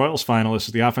 2-time Broyles finalist,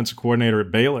 is the offensive coordinator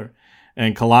at Baylor.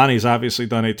 And Kalani's obviously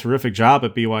done a terrific job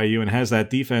at BYU and has that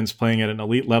defense playing at an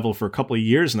elite level for a couple of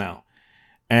years now.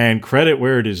 And credit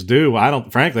where it is due. I don't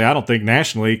think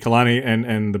nationally Kalani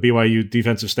and the BYU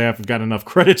defensive staff have gotten enough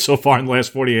credit so far in the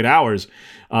last 48 hours.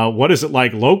 What is it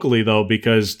like locally, though?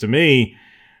 Because to me,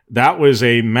 that was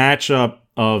a matchup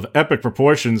of epic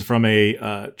proportions from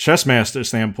a chess master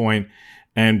standpoint.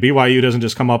 And BYU doesn't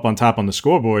just come up on top on the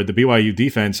scoreboard. The BYU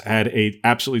defense had a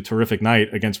absolutely terrific night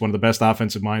against one of the best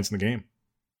offensive minds in the game.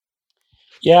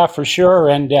 Yeah, for sure.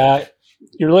 And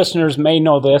your listeners may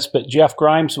know this, but Jeff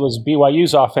Grimes was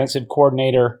BYU's offensive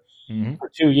coordinator for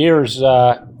 2 years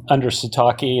under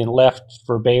Sataki, and left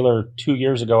for Baylor 2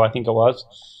 years ago, I think it was.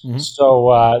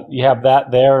 So you have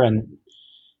that there. And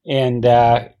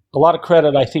a lot of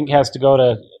credit, I think, has to go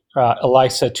to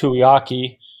Elisa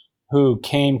Tuiaki, who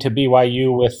came to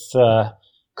BYU with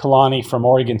Kalani from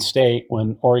Oregon State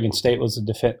when Oregon State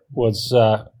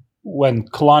when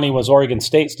Kalani was Oregon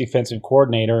State's defensive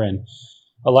coordinator, and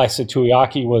Elisa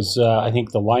Tuiaki was, I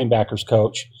think, the linebackers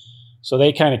coach. So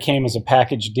they kind of came as a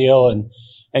package deal.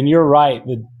 And you're right,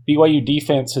 the BYU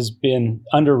defense has been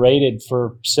underrated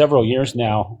for several years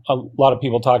now. A lot of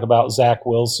people talk about Zach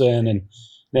Wilson and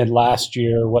then last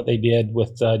year what they did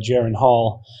with Jaron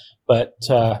Hall. But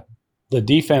the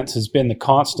defense has been the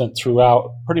constant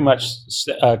throughout pretty much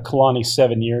Kalani's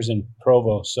 7 years in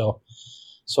Provo. So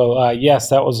yes,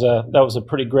 that was a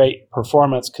pretty great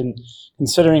performance.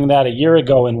 Considering that a year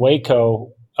ago in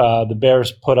Waco, the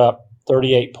Bears put up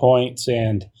 38 points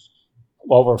and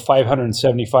over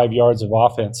 575 yards of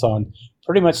offense on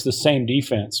pretty much the same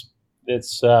defense.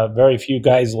 It's very few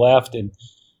guys left,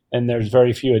 and there's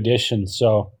very few additions.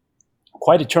 So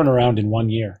quite a turnaround in 1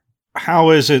 year. How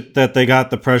is it that they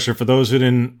got the pressure? For those who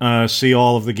didn't see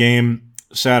all of the game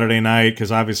Saturday night,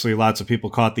 because obviously lots of people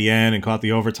caught the end and caught the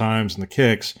overtimes and the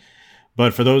kicks,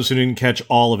 but for those who didn't catch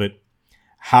all of it,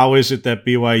 how is it that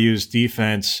BYU's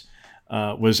defense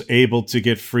was able to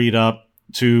get freed up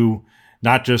to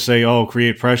not just say, "Oh,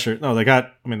 create pressure"? No, they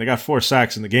got 4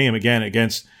 sacks in the game again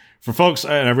against, for folks,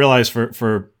 and I realize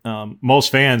for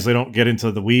most fans, they don't get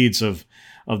into the weeds of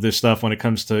this stuff when it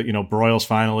comes to, Broyles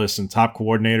finalists and top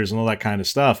coordinators and all that kind of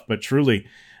stuff. But truly,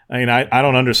 I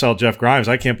don't undersell Jeff Grimes.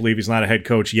 I can't believe he's not a head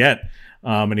coach yet.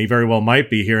 And he very well might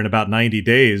be here in about 90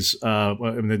 days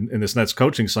in this next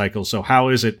coaching cycle. So how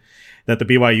is it that the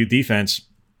BYU defense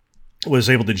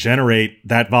was able to generate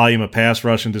that volume of pass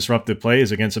rush and disruptive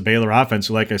plays against a Baylor offense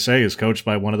who, like I say, is coached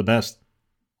by one of the best?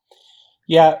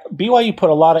 Yeah, BYU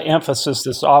put a lot of emphasis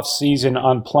this offseason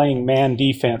on playing man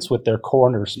defense with their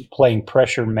corners, playing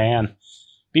pressure man.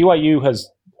 BYU has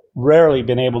rarely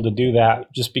been able to do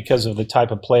that just because of the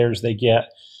type of players they get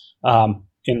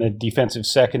in the defensive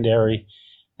secondary.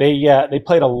 They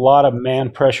played a lot of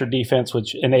man pressure defense,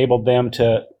 which enabled them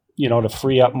to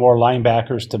free up more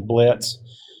linebackers to blitz.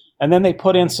 And then they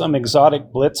put in some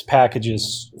exotic blitz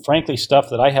packages, frankly, stuff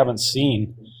that I haven't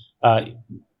seen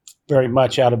very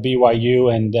much out of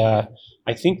BYU. And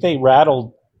I think they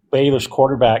rattled Baylor's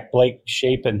quarterback, Blake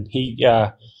Shapen.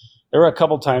 There were a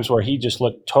couple times where he just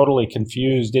looked totally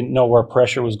confused, didn't know where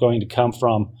pressure was going to come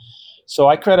from. So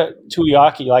I credit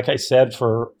Tuiaki, like I said,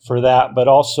 for that, but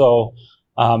also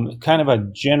kind of a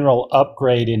general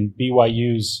upgrade in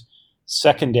BYU's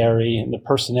secondary and the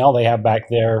personnel they have back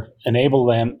there,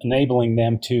 enabling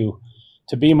them to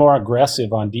be more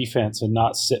aggressive on defense and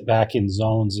not sit back in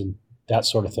zones and that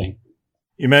sort of thing.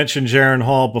 You mentioned Jaron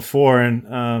Hall before,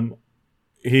 and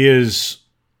he is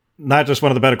not just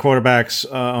one of the better quarterbacks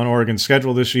on Oregon's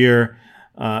schedule this year.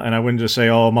 And I wouldn't just say,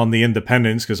 among the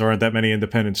independents, because there aren't that many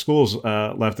independent schools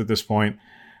left at this point.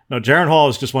 No, Jaron Hall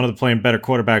is just one of the playing better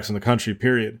quarterbacks in the country,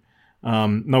 period.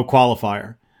 No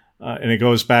qualifier. And it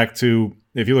goes back to,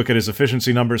 if you look at his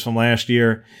efficiency numbers from last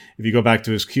year, if you go back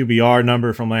to his QBR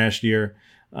number from last year,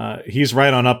 he's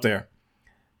right on up there.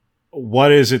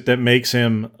 What is it that makes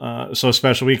him so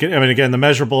special? Again, the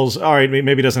measurables, all right,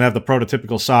 maybe he doesn't have the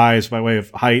prototypical size by way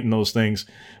of height and those things,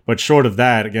 but short of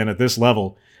that, again, at this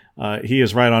level, he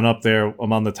is right on up there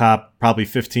among the top probably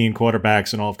 15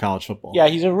 quarterbacks in all of college football. Yeah,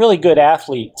 he's a really good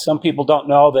athlete. Some people don't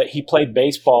know that he played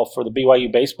baseball for the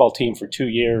BYU baseball team for 2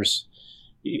 years.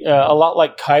 A lot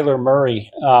like Kyler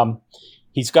Murray.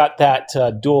 He's got that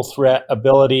dual threat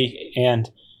ability,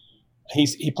 and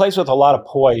he plays with a lot of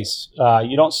poise.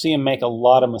 You don't see him make a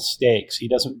lot of mistakes. He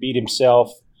doesn't beat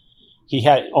himself. He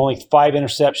had only 5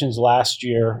 interceptions last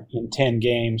year in 10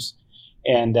 games,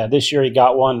 and this year he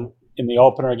got one in the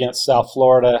opener against South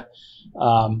Florida,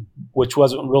 which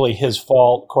wasn't really his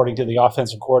fault, according to the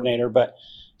offensive coordinator. But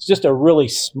he's just a really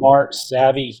smart,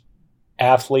 savvy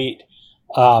athlete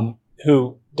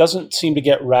who doesn't seem to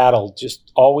get rattled,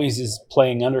 just always is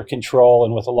playing under control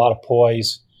and with a lot of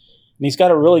poise. And he's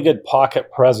got a really good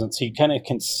pocket presence. He kind of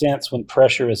can sense when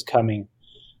pressure is coming.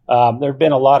 There have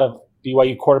been a lot of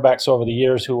BYU quarterbacks over the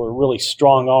years who were really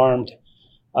strong-armed.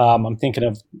 I'm thinking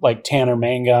of like Tanner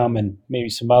Mangum and maybe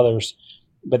some others,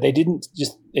 but they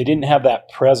didn't have that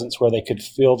presence where they could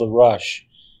feel the rush.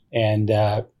 And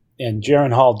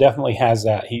Jaron Hall definitely has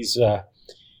that. He's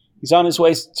on his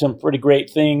way to some pretty great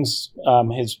things.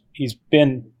 He's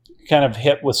been kind of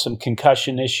hit with some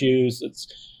concussion issues.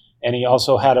 And he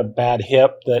also had a bad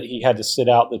hip that he had to sit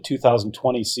out the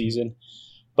 2020 season.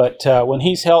 But when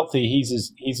he's healthy, he's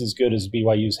as good as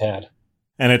BYU's had.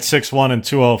 And at 6'1" and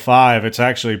 205, it's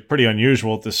actually pretty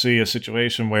unusual to see a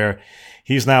situation where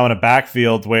he's now in a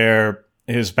backfield where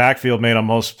his backfield mate on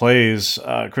most plays,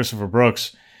 Christopher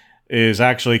Brooks, is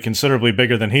actually considerably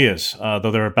bigger than he is,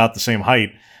 though they're about the same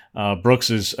height. Brooks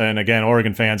is, and again,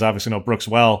 Oregon fans obviously know Brooks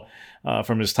well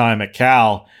from his time at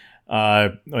Cal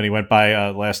when he went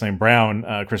by last name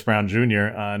Brown, Chris Brown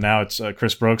Jr. Now it's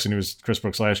Chris Brooks, and he was Chris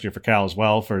Brooks last year for Cal as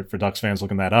well, for Ducks fans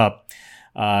looking that up.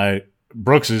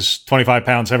 Brooks is 25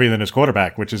 pounds heavier than his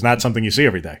quarterback, which is not something you see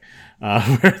every day.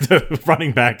 Where the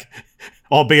running back,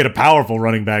 albeit a powerful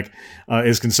running back,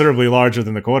 is considerably larger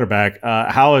than the quarterback.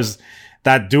 How has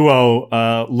that duo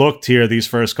looked here these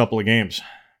first couple of games?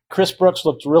 Chris Brooks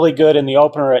looked really good in the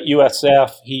opener at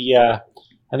USF.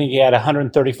 I think he had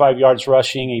 135 yards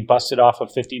rushing. He busted off a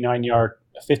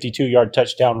 52-yard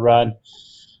touchdown run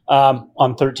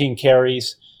on 13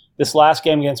 carries. This last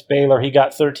game against Baylor, he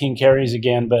got 13 carries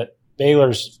again, but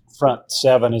Baylor's front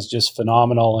seven is just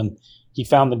phenomenal, and he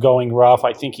found the going rough.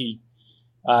 I think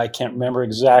I can't remember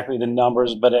exactly the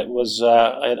numbers, but it was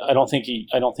I don't think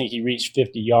he reached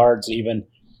 50 yards even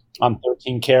on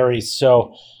 13 carries.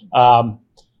 So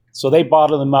they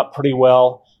bottled him up pretty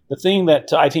well. The thing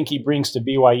that I think he brings to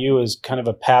BYU is kind of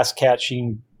a pass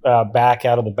catching back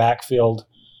out of the backfield.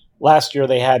 Last year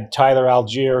they had Tyler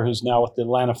Algier, who's now with the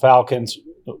Atlanta Falcons,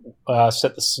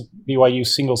 set the BYU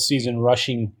single season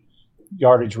rushing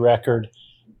yardage record,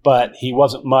 but he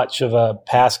wasn't much of a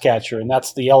pass catcher, and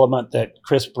that's the element that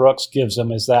Chris Brooks gives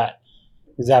them is that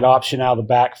option out of the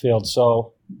backfield.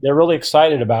 So they're really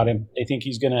excited about him. They think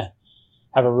he's going to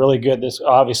have a really good. This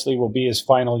obviously will be his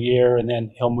final year, and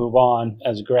then he'll move on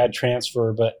as a grad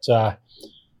transfer. But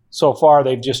so far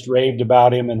they've just raved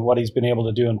about him and what he's been able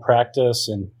to do in practice,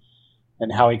 and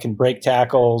how he can break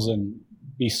tackles and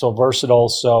be so versatile.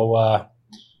 So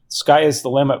sky is the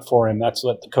limit for him. That's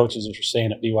what the coaches are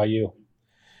saying at BYU.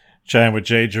 Chatting with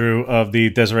Jay Drew of the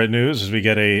Deseret News as we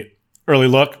get a early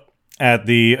look at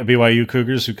the BYU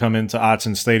Cougars, who come into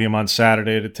Autzen Stadium on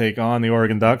Saturday to take on the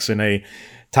Oregon Ducks in a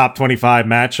top 25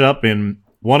 matchup in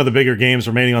one of the bigger games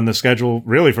remaining on the schedule,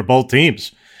 really, for both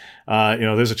teams.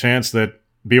 There's a chance that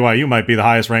BYU might be the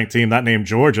highest ranked team, not named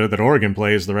Georgia, that Oregon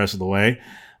plays the rest of the way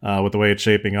with the way it's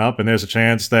shaping up. And there's a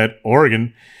chance that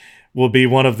Oregon will be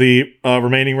one of the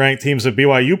remaining ranked teams that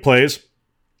BYU plays,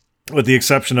 with the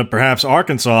exception of perhaps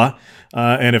Arkansas.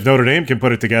 And if Notre Dame can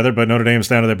put it together, but Notre Dame's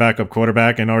down to their backup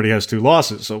quarterback and already has 2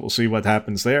 losses. So we'll see what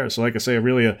happens there. So like I say,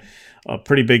 really a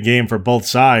pretty big game for both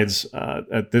sides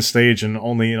at this stage, and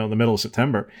only the middle of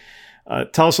September.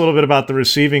 Tell us a little bit about the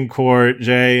receiving corps,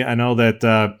 Jay. I know that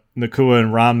Nakua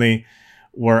and Romney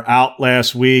were out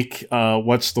last week.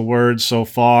 What's the word so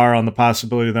far on the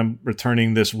possibility of them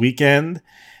returning this weekend?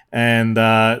 And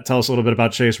tell us a little bit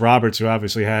about Chase Roberts, who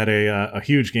obviously had a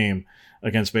huge game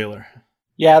against Baylor.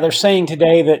 Yeah, they're saying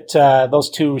today that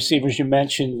those 2 receivers you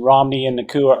mentioned, Romney and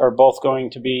Nakua, are both going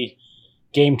to be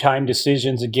game time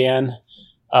decisions again.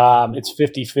 It's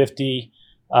 50-50.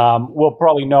 We'll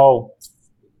probably know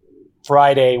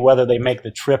Friday whether they make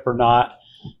the trip or not.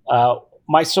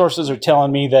 My sources are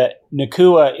telling me that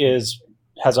Nakua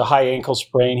has a high ankle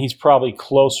sprain. He's probably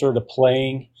closer to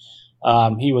playing.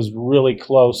 He was really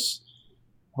close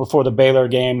before the Baylor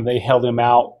game. They held him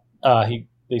out.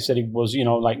 They said he was,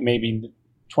 like maybe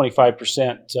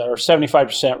 25% or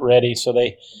 75% ready. So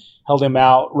they held him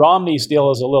out. Romney's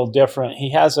deal is a little different.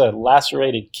 He has a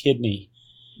lacerated kidney.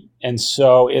 And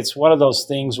so it's one of those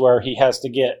things where he has to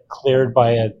get cleared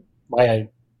by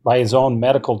his own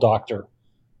medical doctor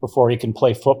before he can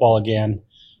play football again.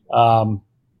 I'm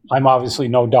obviously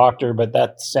no doctor, but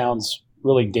that sounds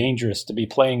really dangerous to be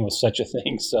playing with such a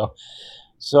thing. So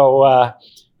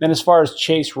then as far as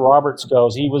Chase Roberts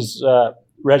goes, he was a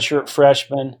redshirt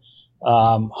freshman,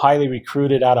 highly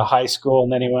recruited out of high school,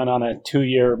 and then he went on a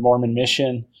 2-year Mormon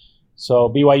mission. So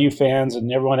BYU fans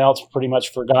and everyone else pretty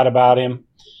much forgot about him.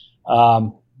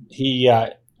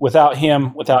 Without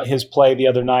his play the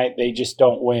other night, they just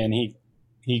don't win.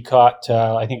 He caught,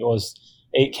 I think it was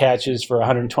 8 catches for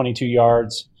 122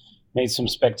 yards, made some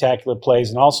spectacular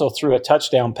plays, and also threw a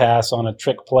touchdown pass on a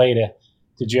trick play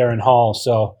to Jaron Hall.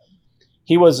 So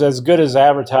he was as good as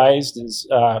advertised, as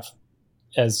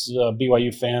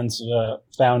BYU fans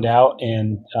found out,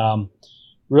 and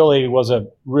really was a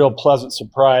real pleasant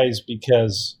surprise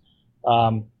because,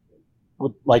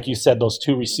 like you said, those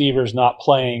 2 receivers not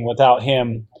playing, without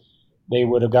him, they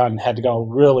would have had to go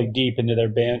really deep into their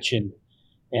bench.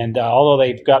 And although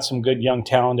they've got some good young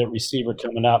talent at receiver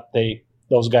coming up,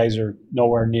 those guys are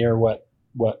nowhere near what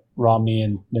Romney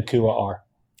and Nakua are.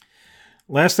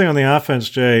 Last thing on the offense,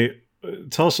 Jay,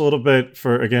 tell us a little bit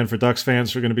for Ducks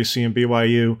fans who are going to be seeing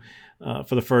BYU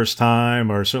for the first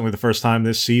time, or certainly the first time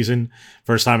this season,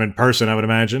 first time in person, I would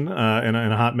imagine, in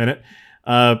a hot minute.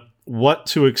 what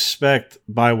to expect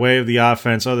by way of the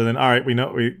offense, other than, all right, we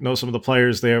know some of the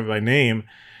players there by name,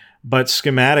 but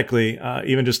schematically,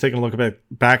 even just taking a look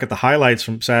back at the highlights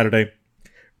from Saturday,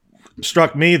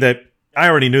 struck me that I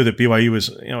already knew that BYU was,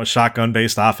 a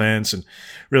shotgun-based offense and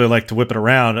really liked to whip it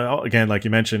around. Again, like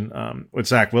you mentioned, with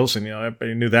Zach Wilson,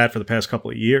 I knew that for the past couple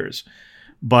of years.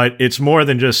 But it's more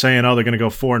than just saying, they're going to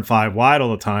go 4 and 5 wide all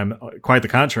the time. Quite the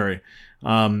contrary.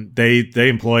 They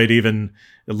employed even,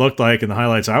 it looked like in the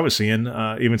highlights I was seeing,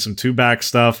 even some two-back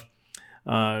stuff,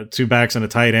 2 backs and a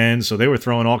tight end. So they were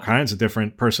throwing all kinds of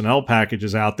different personnel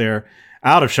packages out there,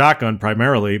 out of shotgun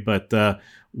primarily. But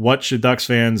what should Ducks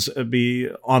fans be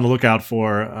on the lookout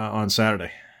for on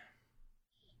Saturday?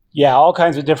 Yeah, all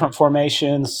kinds of different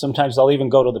formations. Sometimes they'll even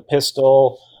go to the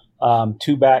pistol,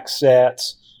 2-back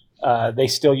sets. They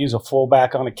still use a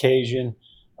fullback on occasion.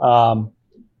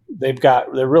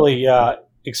 They're really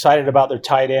excited about their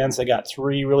tight ends. They got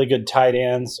 3 really good tight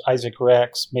ends: Isaac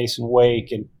Rex, Mason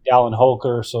Wake, and Dallin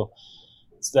Holker. So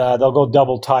they'll go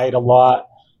double tight a lot.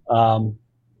 A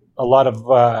lot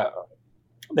of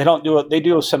they don't do it. They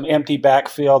do some empty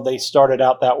backfield. They started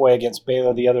out that way against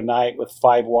Baylor the other night with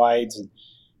 5 wides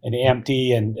and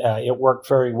empty, and it worked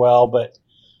very well. But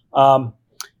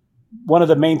one of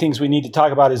the main things we need to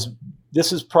talk about is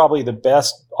this is probably the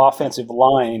best offensive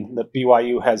line that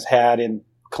BYU has had in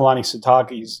Kalani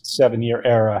Sitake's 7-year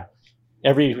era.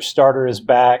 Every starter is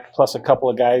back, plus a couple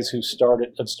of guys who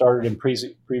have started in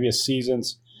previous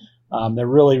seasons. They're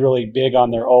really, really big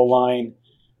on their O-line.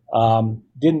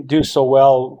 Didn't do so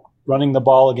well running the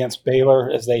ball against Baylor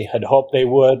as they had hoped they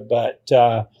would, but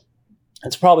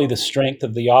it's probably the strength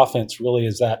of the offense really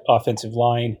is that offensive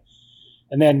line.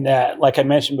 And then, like I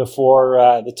mentioned before,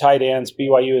 the tight ends,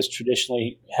 BYU has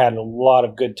traditionally had a lot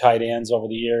of good tight ends over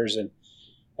the years.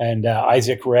 And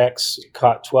Isaac Rex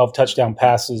caught 12 touchdown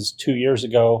passes 2 years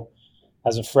ago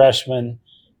as a freshman.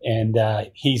 And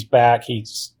he's back. He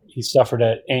suffered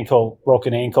an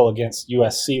broken ankle against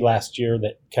USC last year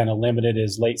that kind of limited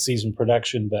his late season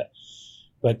production.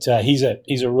 But he's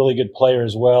a really good player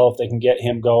as well if they can get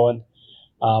him going.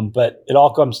 But it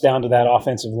all comes down to that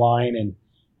offensive line. And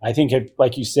I think,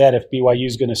 like you said, if BYU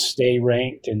is going to stay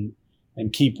ranked and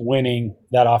keep winning,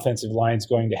 that offensive line is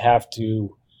going to have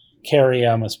to carry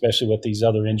them, especially with these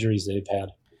other injuries they've had.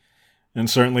 And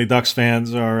certainly Ducks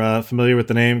fans are familiar with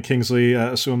the name Kingsley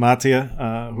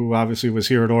Suamatia, who obviously was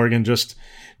here at Oregon just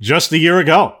a year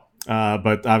ago,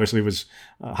 but obviously was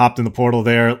hopped in the portal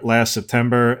there last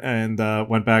September and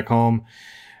went back home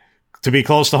to be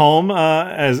close to home.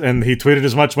 And he tweeted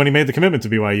as much when he made the commitment to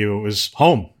BYU. It was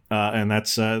home. And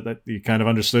that's that you kind of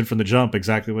understood from the jump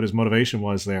exactly what his motivation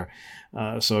was there.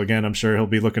 So again, I'm sure he'll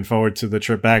be looking forward to the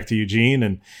trip back to Eugene,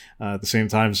 and at the same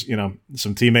time,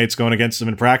 some teammates going against him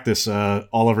in practice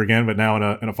all over again, but now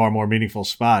in a far more meaningful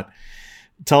spot.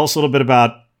 Tell us a little bit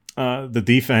about the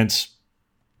defense,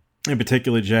 in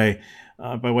particular, Jay,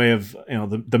 by way of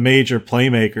the major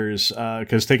playmakers.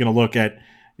 Because taking a look at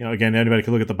again, anybody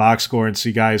could look at the box score and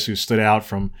see guys who stood out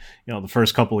from the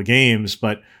first couple of games,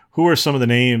 but who are some of the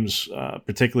names,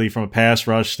 particularly from a pass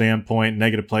rush standpoint,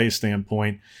 negative play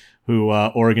standpoint, who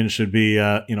Oregon should be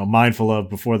mindful of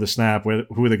before the snap?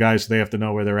 Who are the guys they have to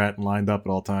know where they're at and lined up at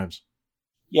all times?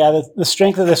 Yeah, the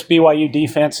strength of this BYU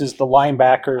defense is the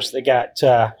linebackers. They got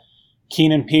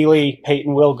Keenan Peely,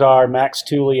 Peyton Wilgar, Max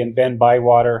Tooley, and Ben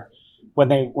Bywater. When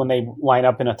they line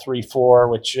up in a 3-4,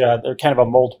 which they're kind of a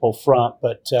multiple front,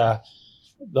 but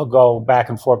they'll go back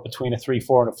and forth between a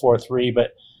 3-4 and a 4-3.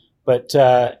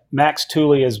 But Max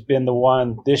Tooley has been the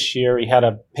one this year. He had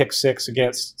a pick 6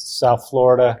 against South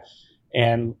Florida,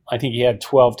 and I think he had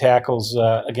 12 tackles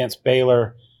against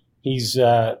Baylor. He's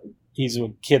a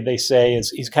kid they say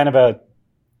he's kind of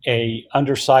a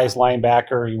undersized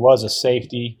linebacker. He was a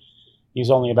safety. He's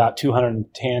only about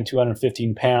 210,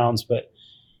 215 pounds, but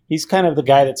he's kind of the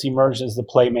guy that's emerged as the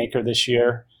playmaker this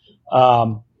year.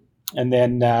 And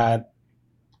then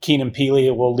Keenan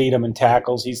Peely will lead him in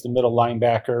tackles. He's the middle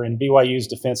linebacker. In BYU's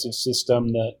defensive system,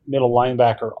 the middle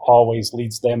linebacker always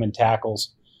leads them in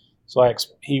tackles. So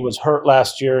he was hurt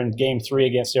last year in Game 3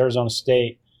 against Arizona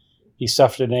State. He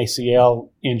suffered an ACL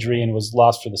injury and was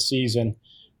lost for the season,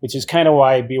 which is kind of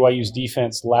why BYU's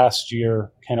defense last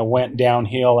year kind of went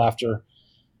downhill after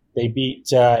they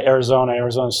beat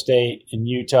Arizona State, and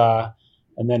Utah,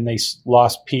 and then they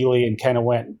lost Peely and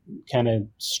kind of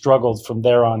struggled from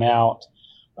there on out.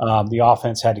 The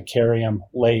offense had to carry him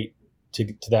late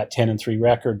to that 10-3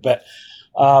 record. But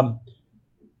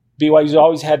BYU's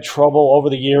always had trouble over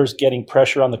the years getting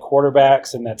pressure on the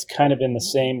quarterbacks, and that's kind of been the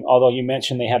same. Although you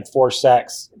mentioned they had 4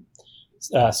 sacks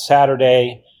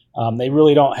Saturday, they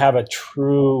really don't have a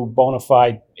true bona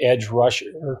fide edge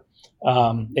rusher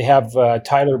They have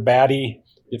Tyler Batty,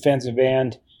 defensive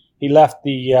end. He left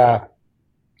the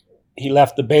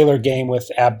Baylor game with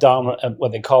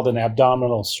what they called an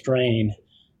abdominal strain.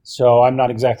 So I'm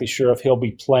not exactly sure if he'll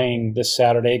be playing this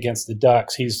Saturday against the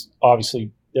Ducks. He's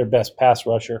obviously their best pass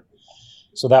rusher.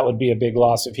 So that would be a big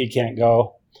loss if he can't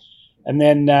go. And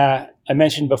then I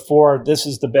mentioned before, this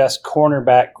is the best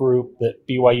cornerback group that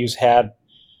BYU's had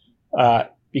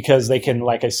because they can,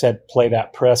 like I said, play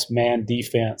that press man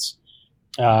defense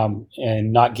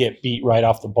and not get beat right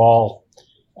off the ball.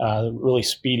 Really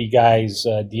speedy guys,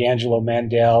 D'Angelo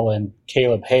Mandel and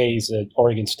Caleb Hayes, an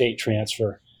Oregon State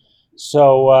transfer.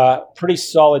 So pretty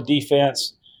solid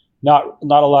defense. Not a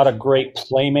lot of great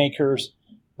playmakers,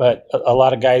 but a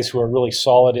lot of guys who are really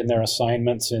solid in their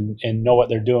assignments and know what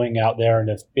they're doing out there and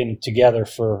have been together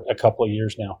for a couple of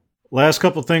years now. Last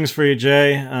couple things for you,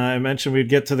 Jay. I mentioned we'd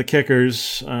get to the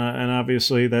kickers, and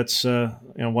obviously that's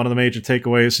one of the major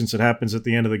takeaways since it happens at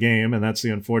the end of the game, and that's the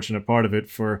unfortunate part of it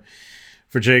for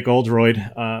Jake Oldroyd,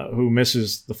 who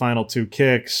misses the final 2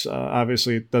 kicks.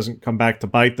 Obviously, it doesn't come back to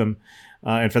bite them.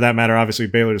 And for that matter, obviously,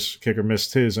 Baylor's kicker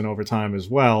missed his in overtime as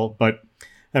well. But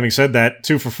having said that,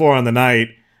 2 for 4 on the night,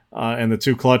 and the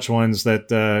 2 clutch ones that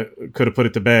could have put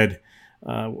it to bed,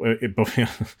 and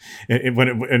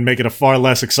make it a far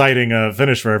less exciting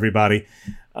finish for everybody.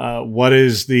 What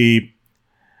is the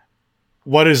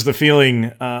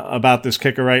feeling about this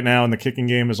kicker right now and the kicking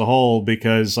game as a whole?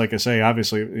 Because, like I say,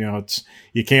 obviously,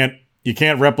 you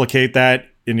can't replicate that,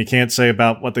 and you can't say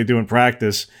about what they do in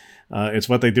practice. It's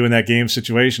what they do in that game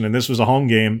situation, and this was a home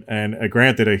game, and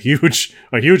granted, a huge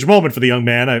moment for the young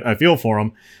man. I feel for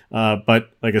him,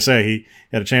 but like I say, he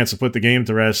had a chance to put the game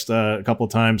to rest a couple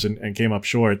of times and came up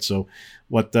short. So,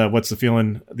 what's the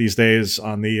feeling these days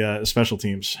on the special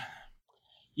teams?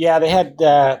 Yeah, they had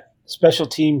special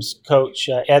teams coach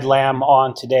Ed Lamb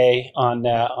on today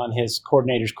on his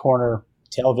Coordinator's Corner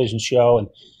television show, and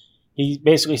he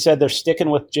basically said they're sticking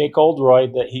with Jake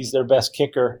Oldroyd, that he's their best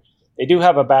kicker. They do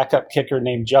have a backup kicker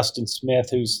named Justin Smith,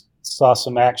 who saw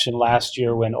some action last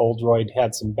year when Oldroyd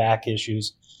had some back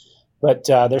issues. But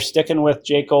they're sticking with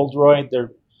Jake Oldroyd.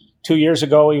 2 years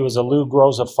ago, he was a Lou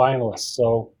Groza finalist.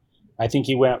 So I think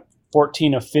he went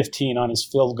 14 of 15 on his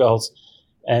field goals.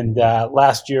 And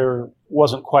last year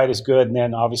wasn't quite as good. And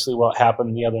then obviously what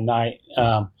happened the other night.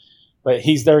 But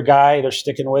he's their guy. They're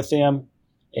sticking with him.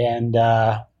 And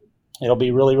it'll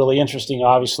be really, really interesting,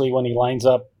 obviously, when he lines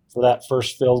up for that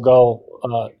first field goal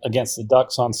against the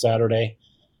Ducks on Saturday.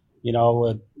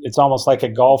 It's almost like a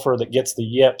golfer that gets the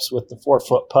yips with the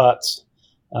 4-foot putts.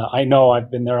 I know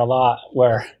I've been there a lot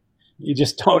where you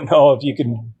just don't know if you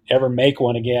can ever make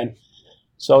one again.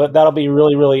 So that'll be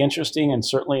really, really interesting and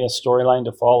certainly a storyline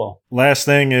to follow. Last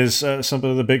thing is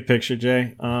something of the big picture,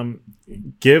 Jay.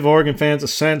 Give Oregon fans a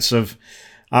sense of,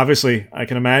 obviously, I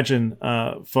can imagine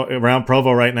around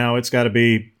Provo right now, it's got to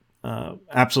be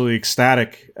absolutely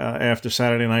ecstatic after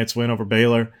Saturday night's win over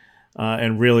Baylor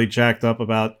and really jacked up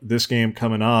about this game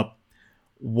coming up.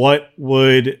 What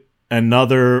would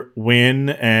another win,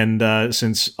 and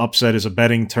since upset is a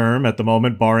betting term at the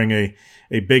moment, barring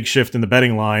a big shift in the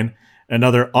betting line,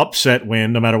 another upset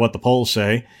win, no matter what the polls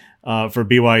say, for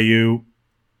BYU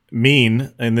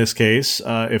mean in this case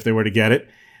if they were to get it?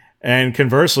 And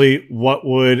conversely, what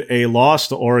would a loss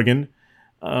to Oregon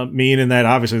mean in that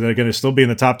obviously they're going to still be in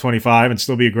the top 25 and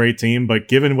still be a great team, but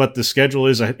given what the schedule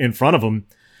is in front of them,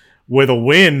 with a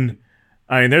win,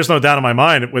 I mean, there's no doubt in my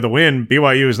mind, with a win,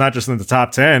 BYU is not just in the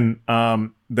top 10.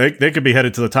 They could be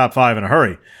headed to the top 5 in a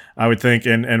hurry, I would think,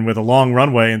 and with a long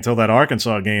runway until that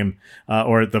Arkansas game,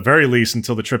 or at the very least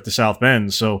until the trip to South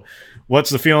Bend. So what's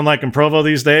the feeling like in Provo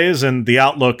these days, and the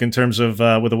outlook in terms of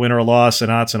with a win or a loss in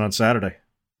Autzen on Saturday?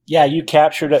 Yeah, you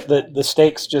captured it. The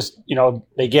stakes just,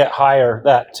 they get higher.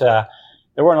 That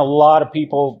there weren't a lot of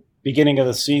people beginning of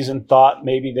the season thought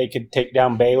maybe they could take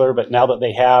down Baylor, but now that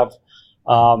they have,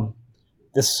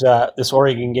 this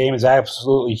Oregon game is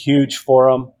absolutely huge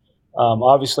for them.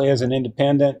 Obviously, as an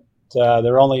independent,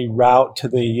 their only route to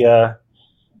the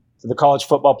college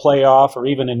football playoff or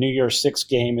even a New Year's Six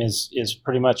game is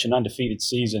pretty much an undefeated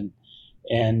season,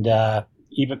 and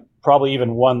probably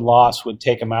even one loss would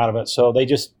take them out of it. So they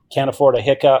just can't afford a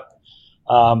hiccup.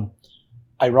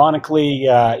 Ironically,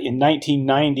 in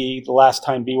 1990, the last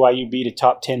time BYU beat a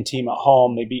top 10 team at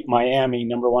home, they beat Miami,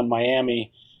 number 1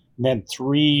 Miami. And then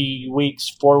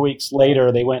 4 weeks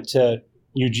later, they went to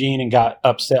Eugene and got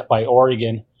upset by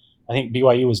Oregon. I think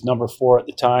BYU was number 4 at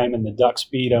the time, and the Ducks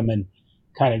beat them and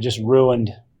kind of just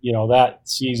ruined, that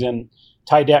season.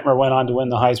 Ty Detmer went on to win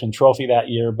the Heisman Trophy that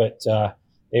year, but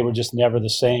they were just never the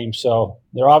same. So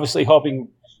they're obviously hoping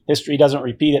history doesn't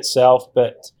repeat itself,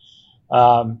 but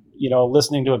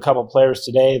Listening to a couple players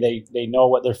today, they know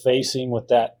what they're facing with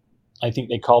that. I think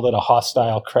they called it a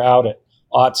hostile crowd at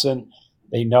Autzen.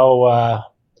 They know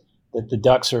that the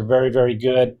Ducks are very, very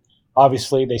good.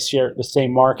 Obviously, they share the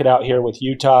same market out here with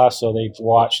Utah, so they've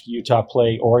watched Utah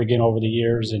play Oregon over the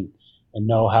years and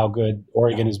know how good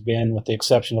Oregon has been, with the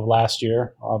exception of last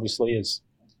year, obviously, as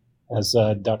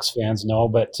Ducks fans know.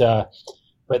 But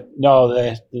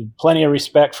no, plenty of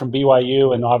respect from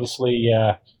BYU, and obviously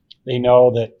they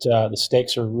know that the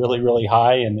stakes are really, really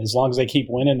high, and as long as they keep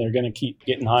winning, they're going to keep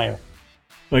getting higher.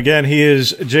 Again, he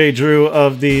is Jay Drew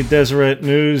of the Deseret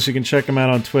News. You can check him out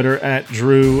on Twitter at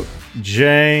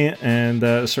DrewJ,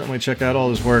 and certainly check out all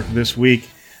his work this week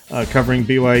covering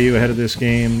BYU ahead of this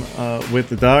game with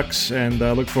the Ducks. And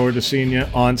look forward to seeing you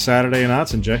on Saturday in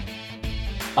Autzen, Jay.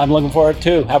 I'm looking forward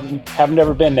too. Haven't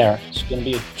ever been there.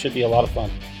 Should be a lot of fun.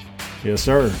 Yes,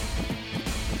 sir.